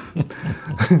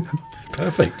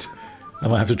 Perfect. I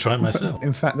might have to try it myself.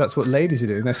 In fact, that's what ladies are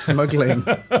doing. They're smuggling.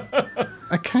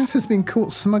 A cat has been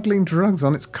caught smuggling drugs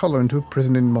on its collar into a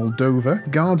prison in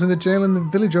Moldova. Guards in the jail in the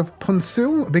village of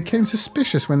Punsil became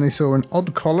suspicious when they saw an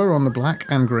odd collar on the black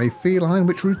and grey feline,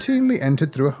 which routinely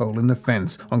entered through a hole in the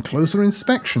fence. On closer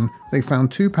inspection, they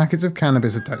found 2 packets of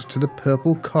cannabis attached to the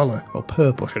purple collar. Well,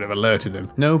 purple should have alerted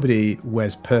them. Nobody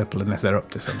wears purple unless they're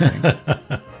up to something.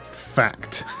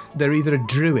 Fact. they're either a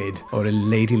druid or a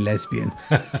lady lesbian.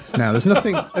 Now, there's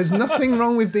nothing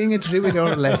wrong with being a druid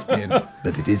or a lesbian,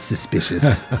 but it is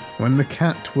suspicious. When the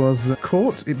cat was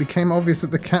caught, it became obvious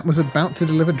that the cat was about to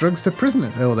deliver drugs to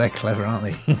prisoners. Oh, they're clever, aren't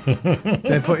they?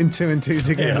 They're putting two and two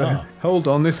together. Hold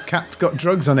on, this cat's got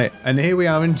drugs on it, and here we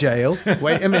are in jail.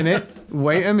 Wait a minute.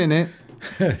 Wait a minute.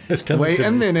 It's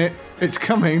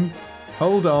coming.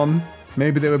 Hold on.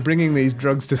 Maybe they were bringing these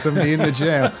drugs to somebody in the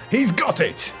jail. He's got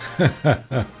it!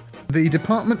 The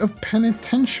Department of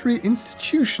Penitentiary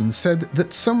Institutions said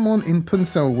that someone in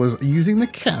Puncell was using the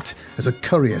cat as a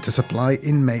courier to supply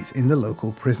inmates in the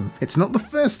local prison. It's not the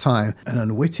first time an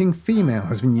unwitting female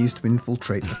has been used to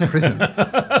infiltrate the prison.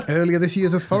 Earlier this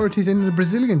year, authorities in the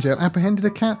Brazilian jail apprehended a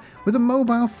cat with a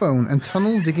mobile phone and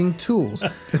tunnel-digging tools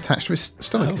attached to its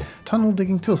stomach. Oh.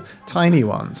 Tunnel-digging tools. Tiny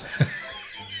ones.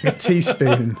 A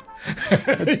teaspoon.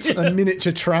 A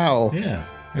miniature trowel. Yeah.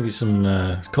 Maybe some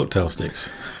cocktail sticks.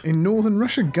 In northern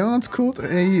Russia, guards caught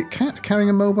a cat carrying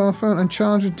a mobile phone and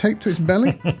charger taped to its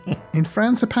belly. In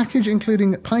France, a package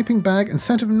including a piping bag and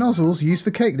set of nozzles used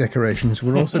for cake decorations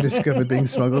were also discovered being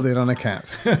smuggled in on a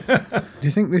cat. Do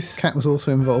you think this cat was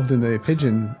also involved in the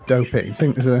pigeon doping? Do you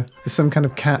think there's some kind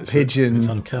of pigeon... It's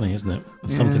uncanny, isn't it?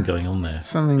 There's something going on there.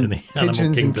 Something. In the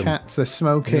pigeons and cats, they're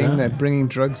smoking, they're bringing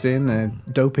drugs in, they're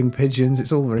doping pigeons.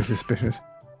 It's all very suspicious.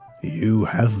 You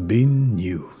have been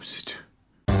used.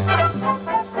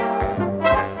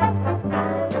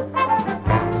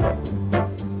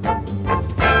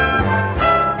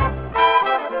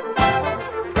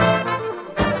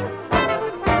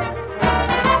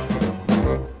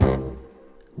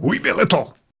 Weepy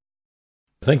little.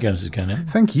 Thank you, Mrs. Gane.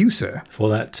 Thank you, sir. For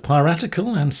that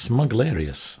piratical and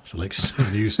smugglerious selection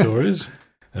of news stories.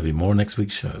 There'll be more next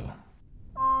week's show.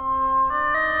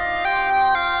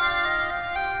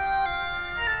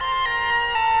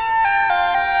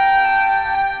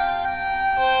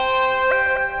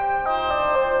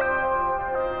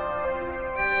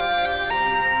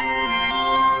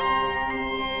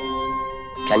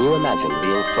 Can you imagine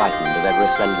being frightened of every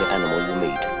friendly animal you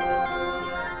meet?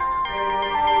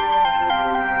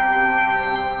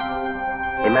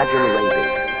 Imagine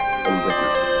rabies in Britain.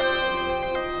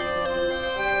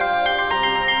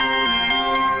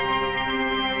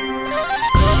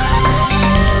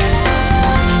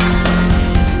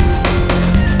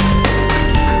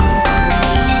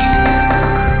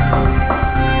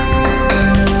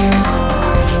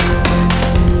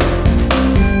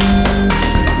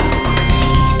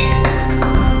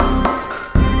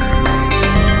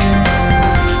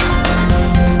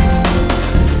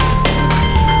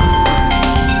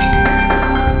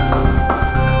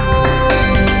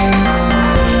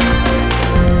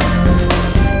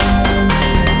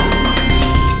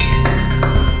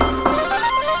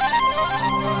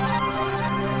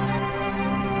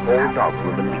 All dogs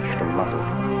will be leashed and muzzled.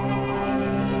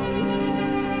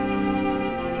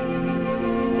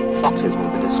 Foxes will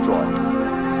be destroyed.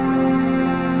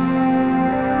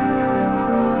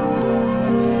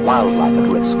 Wildlife at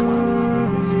risk.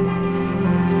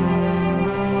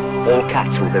 All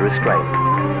cats will be restrained.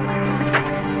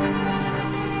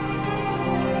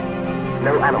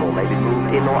 No animal may be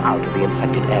moved in or out of the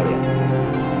infected area.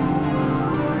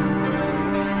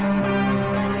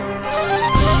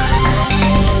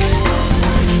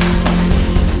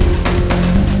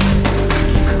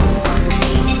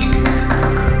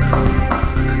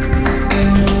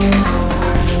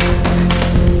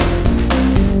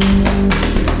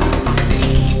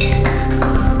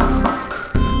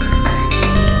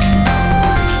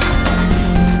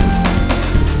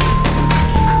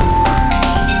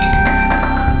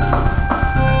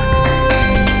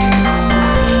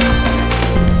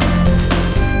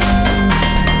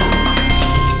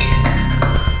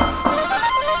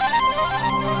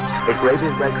 If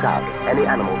rabies breaks out, any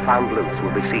animal found loose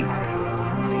will be seized,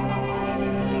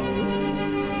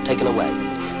 taken away,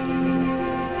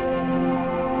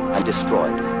 and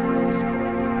destroyed.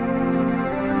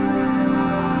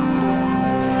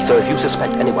 So if you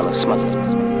suspect anyone of smuggling,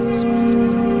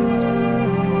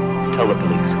 tell the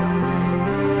police.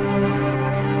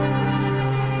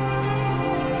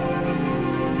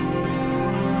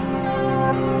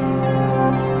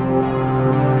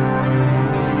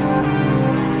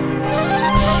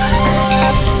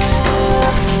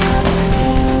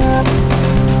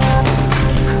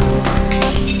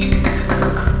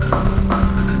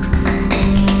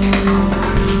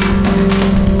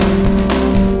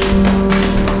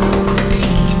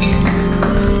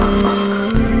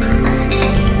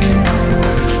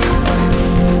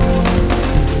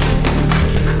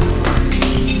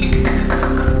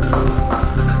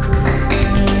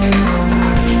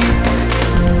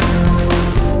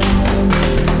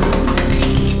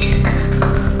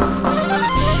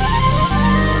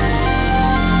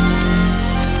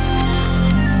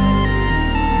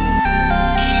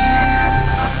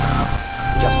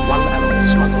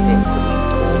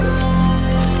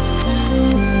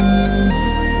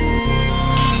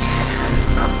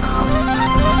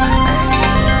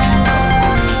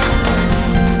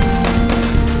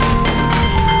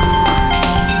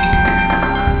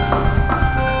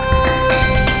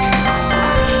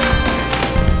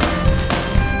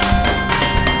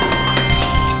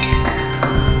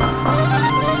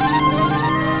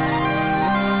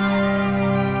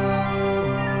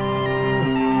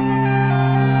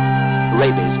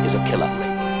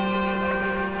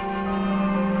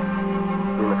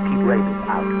 rabies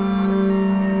out.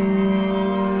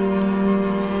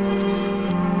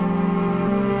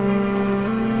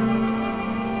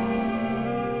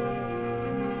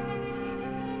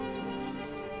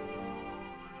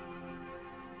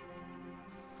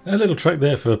 A little track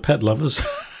there for pet lovers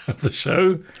of the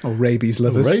show. Or rabies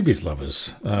lovers. Rabies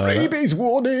lovers. Rabies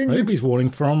warning! Rabies warning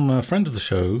from a friend of the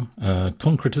show,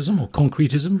 Concretism or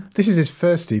Concretism. This is his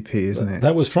first EP, isn't it?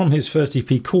 That was from his first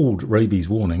EP called Rabies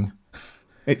Warning.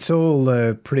 It's all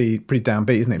pretty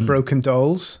downbeat, isn't it? Broken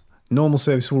Dolls, Normal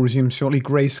Service will resume shortly,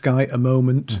 Grey Sky, A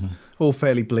Moment, all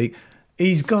fairly bleak.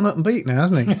 He's gone up and beat now,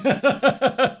 hasn't he?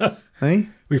 Hey?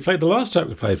 We played the last track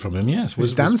we played from him, yes.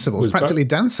 It's danceable. It's practically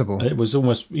danceable. It was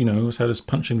almost, it was had us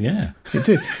punching the air. It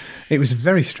did. It was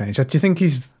very strange. Do you think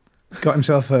he's got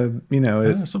himself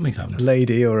something's happened. A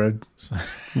lady or a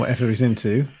whatever he's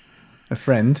into, a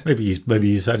friend? Maybe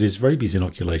he's had his rabies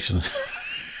inoculation.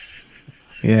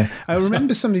 Yeah. I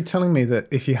remember somebody telling me that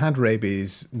if you had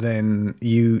rabies, then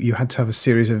you had to have a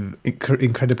series of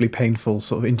incredibly painful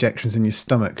sort of injections in your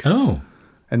stomach. Oh.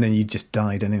 And then you just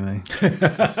died anyway.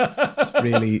 It's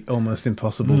really almost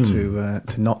impossible to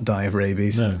not die of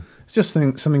rabies. No. It's just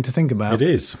something to think about. It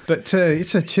is. But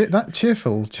it's that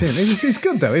cheerful tune. He's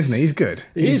good though, isn't he? He's good.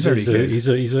 He's very good. He's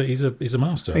a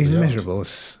master. He's miserable.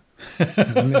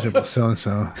 Miserable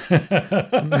so-and-so.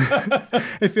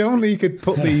 If only you could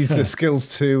put these skills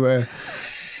to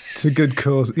good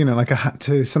cause,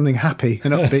 to something happy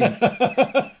and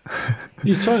upbeat.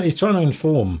 He's trying to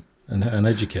inform and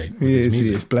educate. He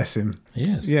is, bless him.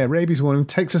 Yes. Yeah, Rabies Warning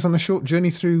takes us on a short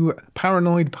journey through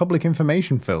paranoid public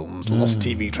information films, lost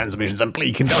TV transmissions and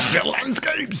bleak industrial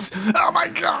landscapes. Oh my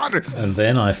God! And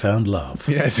then I found love.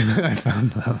 Yes, I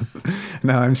found love.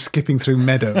 Now I'm skipping through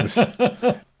meadows.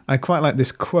 I quite like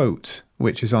this quote,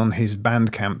 which is on his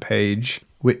Bandcamp page,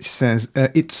 which says,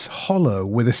 it's hollow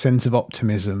with a sense of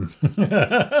optimism.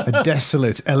 A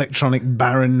desolate, electronic,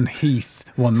 barren heath.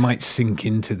 One might sink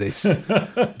into this.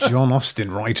 John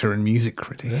Austin, writer and music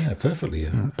critic. Yeah, perfectly.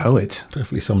 Poet.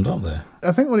 Perfectly summed up there.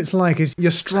 I think what it's like is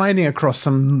you're striding across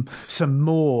some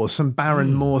moors, some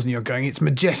barren moors, and you're going, it's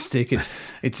majestic,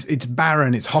 it's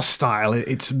barren, it's hostile,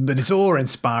 but it's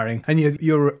awe-inspiring, and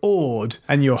you're awed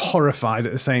and you're horrified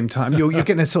at the same time. You're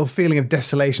getting a sort of feeling of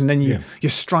desolation, then you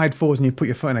stride forward and you put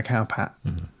your foot in a cow pat.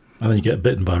 Mm-hmm. And then you get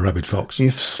bitten by a rabid fox.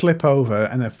 You slip over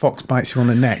and a fox bites you on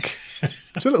the neck.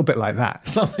 It's a little bit like that.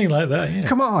 Something like that, yeah.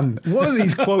 Come on. One of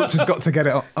these quotes has got to get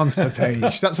it onto the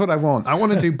page. That's what I want. I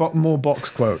want to do more box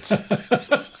quotes.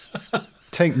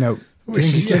 Take note. Do you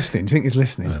think he's listening? Do you think he's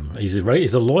listening? He's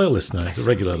a loyal listener. He's a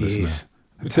regular listener.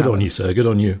 Is. Good on you, sir. Good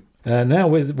on you. Now,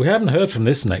 we haven't heard from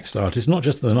this next artist, not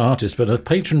just an artist, but a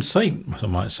patron saint,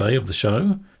 some might say, of the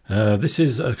show. This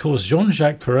is, of course,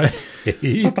 Jean-Jacques Perrey.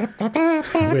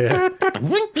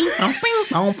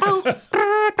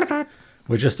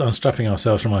 We're just unstrapping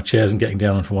ourselves from our chairs and getting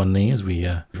down onto one knee as we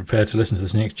prepare to listen to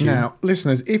this next tune. Now,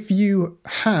 listeners, if you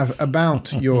have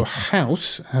about your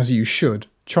house, as you should,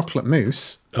 chocolate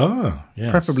mousse,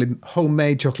 yes. Preferably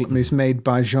homemade chocolate mousse made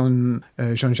by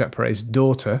Jean-Jacques Perrey's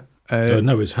daughter.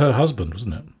 No, it's her husband,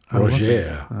 wasn't it?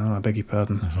 Roger. I beg your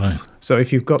pardon. That's right. So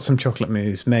if you've got some chocolate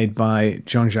mousse made by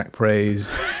Jean-Jacques Perrey's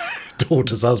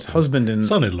daughter's husband and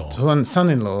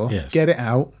son-in-law, yes. Get it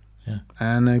out. Yeah.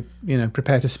 And,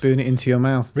 prepare to spoon it into your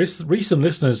mouth. Recent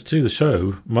listeners to the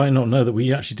show might not know that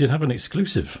we actually did have an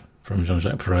exclusive from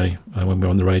Jean-Jacques Perrey when we were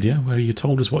on the radio, where he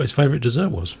told us what his favourite dessert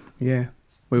was. Yeah.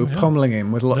 We were pommelling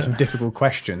him with lots of difficult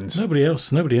questions. Nobody else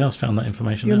found that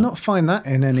information. You'll not find that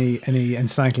in any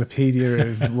encyclopedia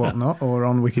of whatnot or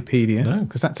on Wikipedia,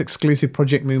 because that's exclusive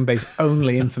Project Moonbase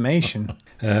only information.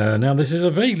 Now, this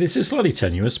is slightly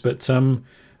tenuous, but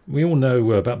we all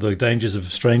know about the dangers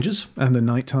of strangers and the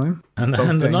nighttime, and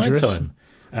the nighttime.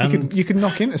 You could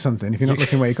knock into something if you're not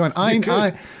looking where you're going.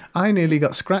 I nearly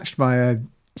got scratched by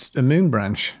a moon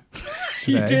branch.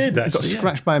 Today. You did, actually. You got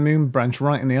scratched by a moon branch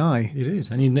right in the eye. You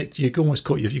did, and you almost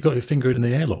caught you got your finger in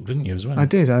the airlock, didn't you, as well? I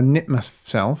did. I nipped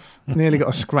myself. Nearly got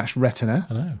a scratched retina.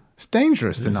 I know. It's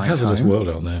dangerous, the night time. It's a hazardous world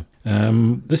out there.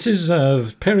 This is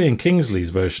Perrey and Kingsley's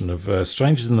version of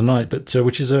Strangers in the Night, but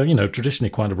which is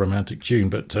traditionally quite a romantic tune,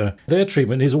 but their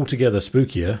treatment is altogether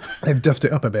spookier. They've duffed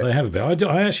it up a bit. They have a bit.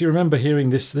 I actually remember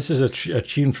hearing this. This is a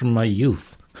tune from my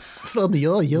youth. From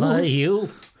your youth? My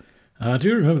youth. I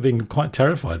do remember being quite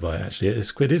terrified by it, actually. It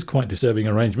is quite a disturbing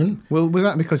arrangement. Well, was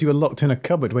that because you were locked in a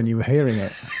cupboard when you were hearing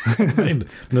it? in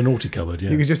the naughty cupboard,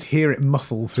 yeah. You could just hear it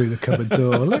muffle through the cupboard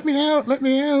door. Let me out, let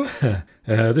me out.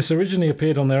 This originally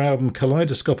appeared on their album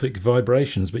Kaleidoscopic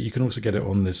Vibrations, but you can also get it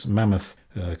on this mammoth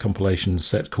compilation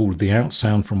set called The Out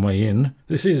Sound from Way In.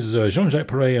 This is Jean-Jacques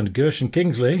Perrey and Gershon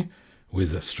Kingsley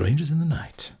with Strangers in the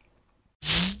Night.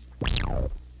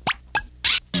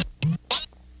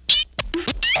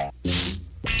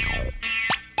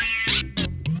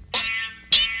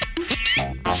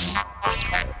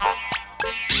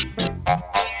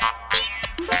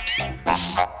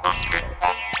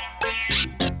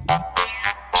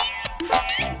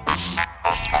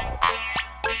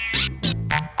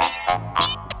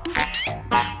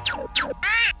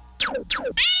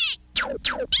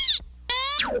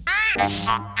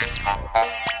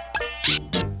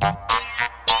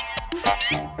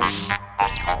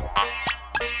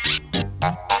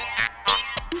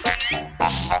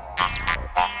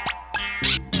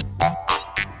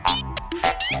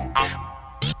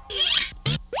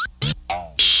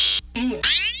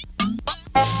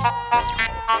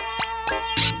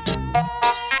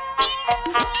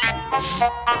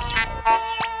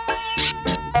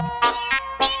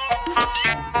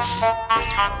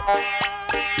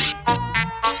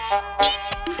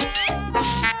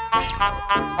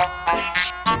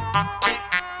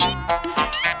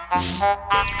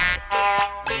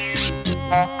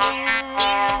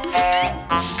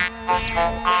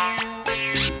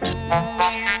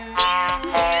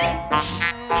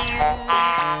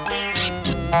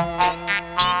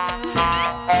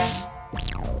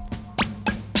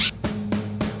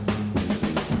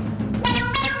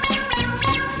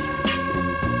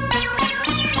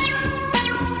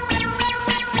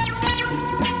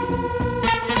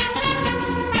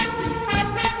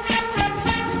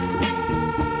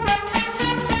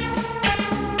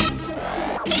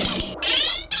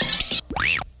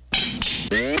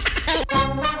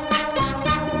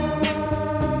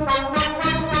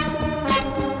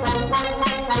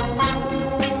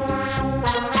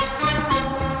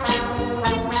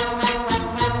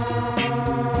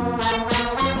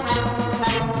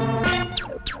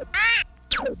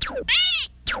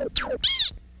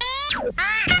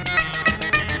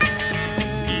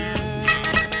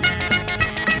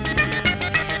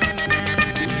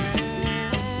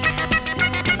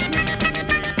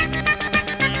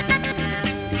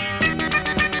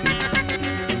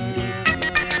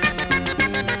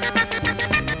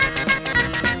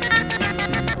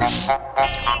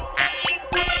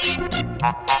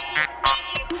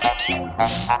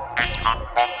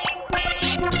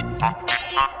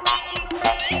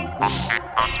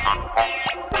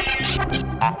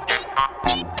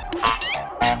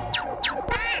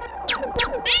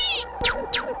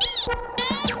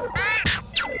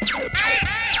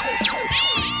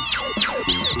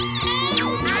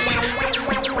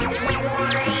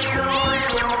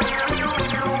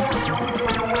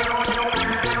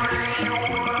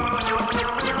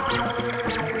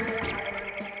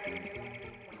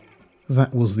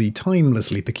 That was the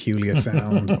timelessly peculiar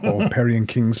sound of Perrey and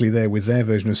Kingsley there with their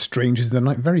version of Strangers in the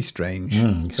Night. Very strange.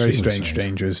 Very strange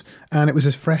strangers. And it was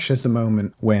as fresh as the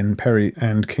moment when Perrey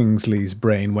and Kingsley's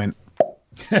brain went...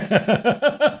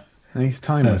 And he's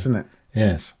timeless, isn't it?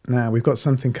 Yes. Now, we've got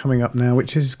something coming up now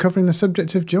which is covering the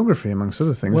subject of geography, amongst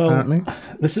other things, apparently.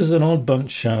 This is an odd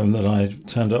bunch that I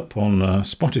turned up on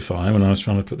Spotify when I was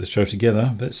trying to put this show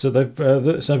together. It's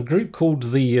a group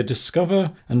called the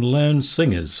Discover and Learn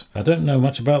Singers. I don't know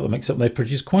much about them, except they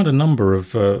produce quite a number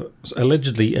of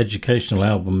allegedly educational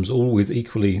albums, all with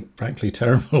equally, frankly,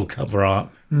 terrible cover art.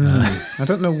 I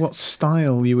don't know what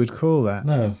style you would call that.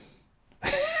 No.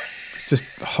 It's just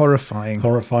horrifying.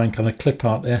 Horrifying, kind of clip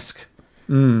art-esque.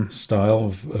 Style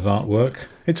of artwork.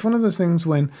 It's one of those things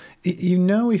when, you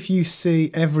know, if you see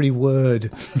every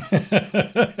word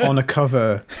on a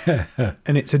cover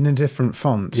and it's in a different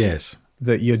font, yes,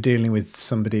 that you're dealing with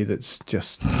somebody that's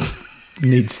just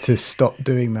needs to stop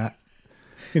doing that.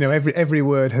 You know, every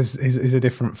word is a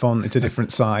different font, it's a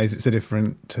different size, it's a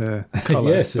different colour,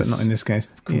 yes, but not in this case.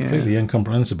 Completely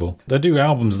incomprehensible. They do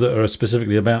albums that are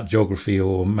specifically about geography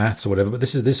or maths or whatever, but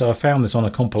this I found this on a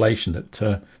compilation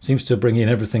that seems to bring in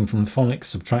everything from phonics,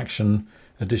 subtraction,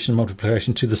 addition,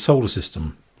 multiplication to the solar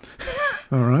system.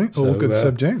 All right, all good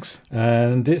subjects.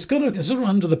 And it's got a sort of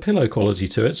under the pillow quality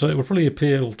to it, so it will probably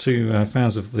appeal to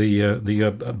fans of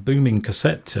the booming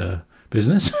cassette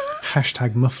business.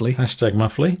 Hashtag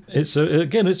Muffly. It's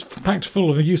again, it's packed full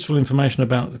of useful information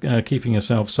about keeping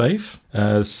yourself safe.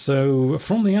 So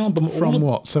from the album,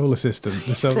 what solar system?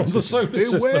 The solar from system. The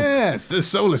solar Beware, system. the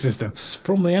solar system.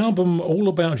 From the album, all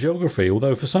about geography.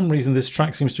 Although for some reason this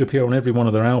track seems to appear on every one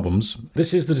of their albums.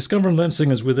 This is the Discover and Learn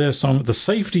Singers with their song, the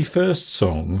Safety First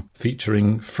song,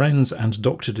 featuring Friends and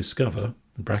Dr. Discover.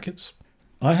 In brackets.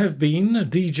 I have been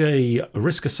DJ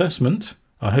Risk Assessment.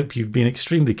 I hope you've been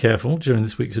extremely careful during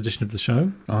this week's edition of the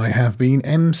show. I have been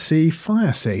MC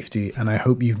Fire Safety, and I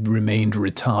hope you've remained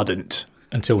retardant.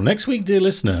 Until next week, dear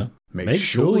listener, make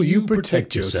sure you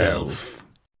protect yourself.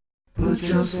 Put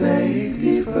your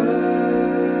safety first.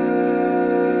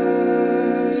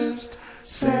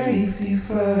 Safety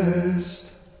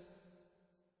first.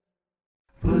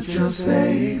 Put your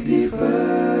safety first.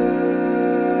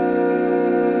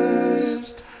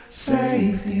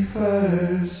 Safety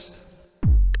first.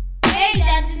 Hey,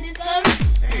 Dr. Discovery.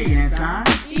 Hey, Anton.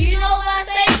 Do you know about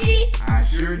safety? I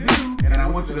sure do, and I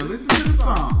want you to listen to the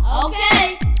song.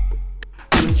 Okay.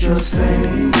 Put your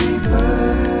safety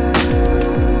first.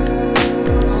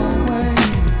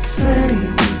 Always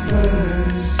safety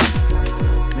first.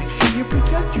 Make sure you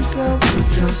protect yourself.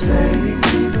 Put your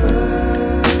safety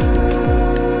first.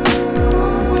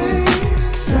 Always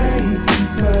safety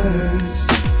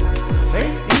first.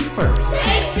 Safety first.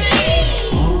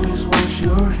 Safety! Always wash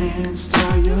your hands,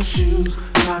 tie your shoes,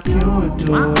 lock your doors.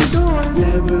 Lock the doors.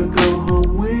 Never go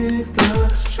home with a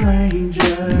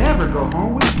stranger. Never go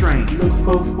home with strangers. Look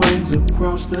both ways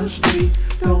across the street.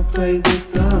 Don't play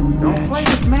with the match. Don't play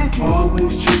with matches.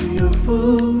 Always chew your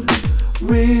food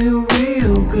real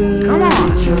good. Come on.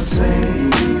 Put your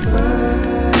safety first.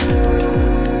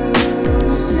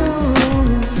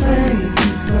 Safety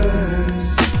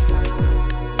first.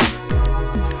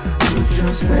 Put your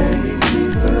safety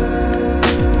first.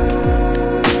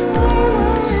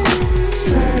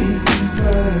 Safety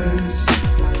first.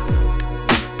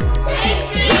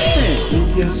 Safety! Listen. Keep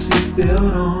your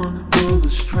seatbelt on. Pull the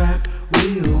strap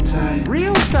real tight.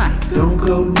 Real tight. Don't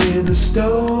go near the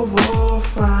stove or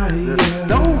fire. The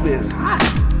stove is hot.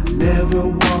 Never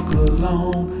walk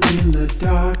alone in the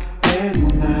dark at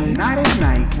night. Not at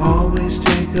night. Always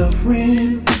take a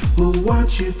friend who'll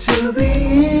watch you till the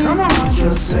end. Come on. Put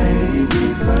your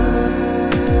safety first.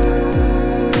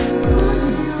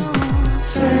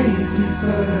 Safety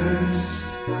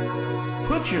first.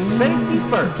 Put your safety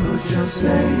first. Put your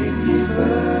safety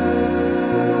first.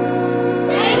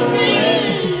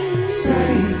 Safety!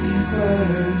 Safety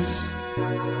first.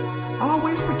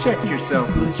 Always protect yourself.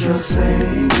 Put your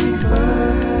safety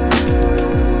first.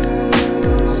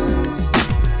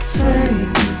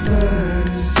 Safety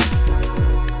first.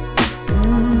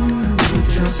 Put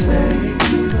your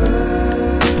safety first.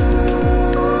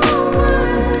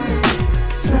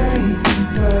 Safety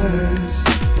first.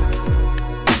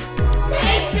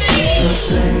 Safety! Put your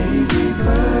safety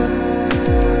first.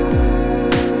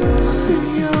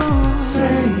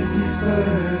 Safety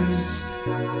first.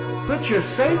 Put your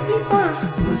safety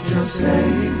first. Put your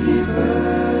safety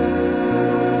first.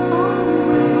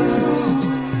 Always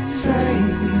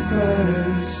safety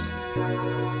first.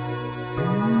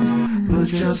 Put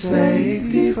your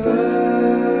safety first.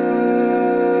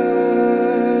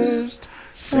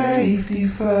 Safety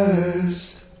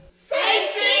first.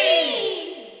 Safety!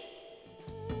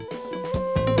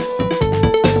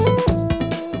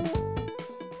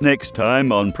 Next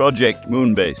time on Project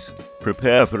Moonbase,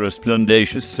 prepare for a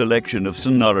splendacious selection of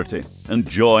sonority and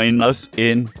join us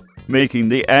in making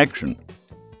the action